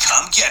then,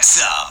 come get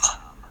some.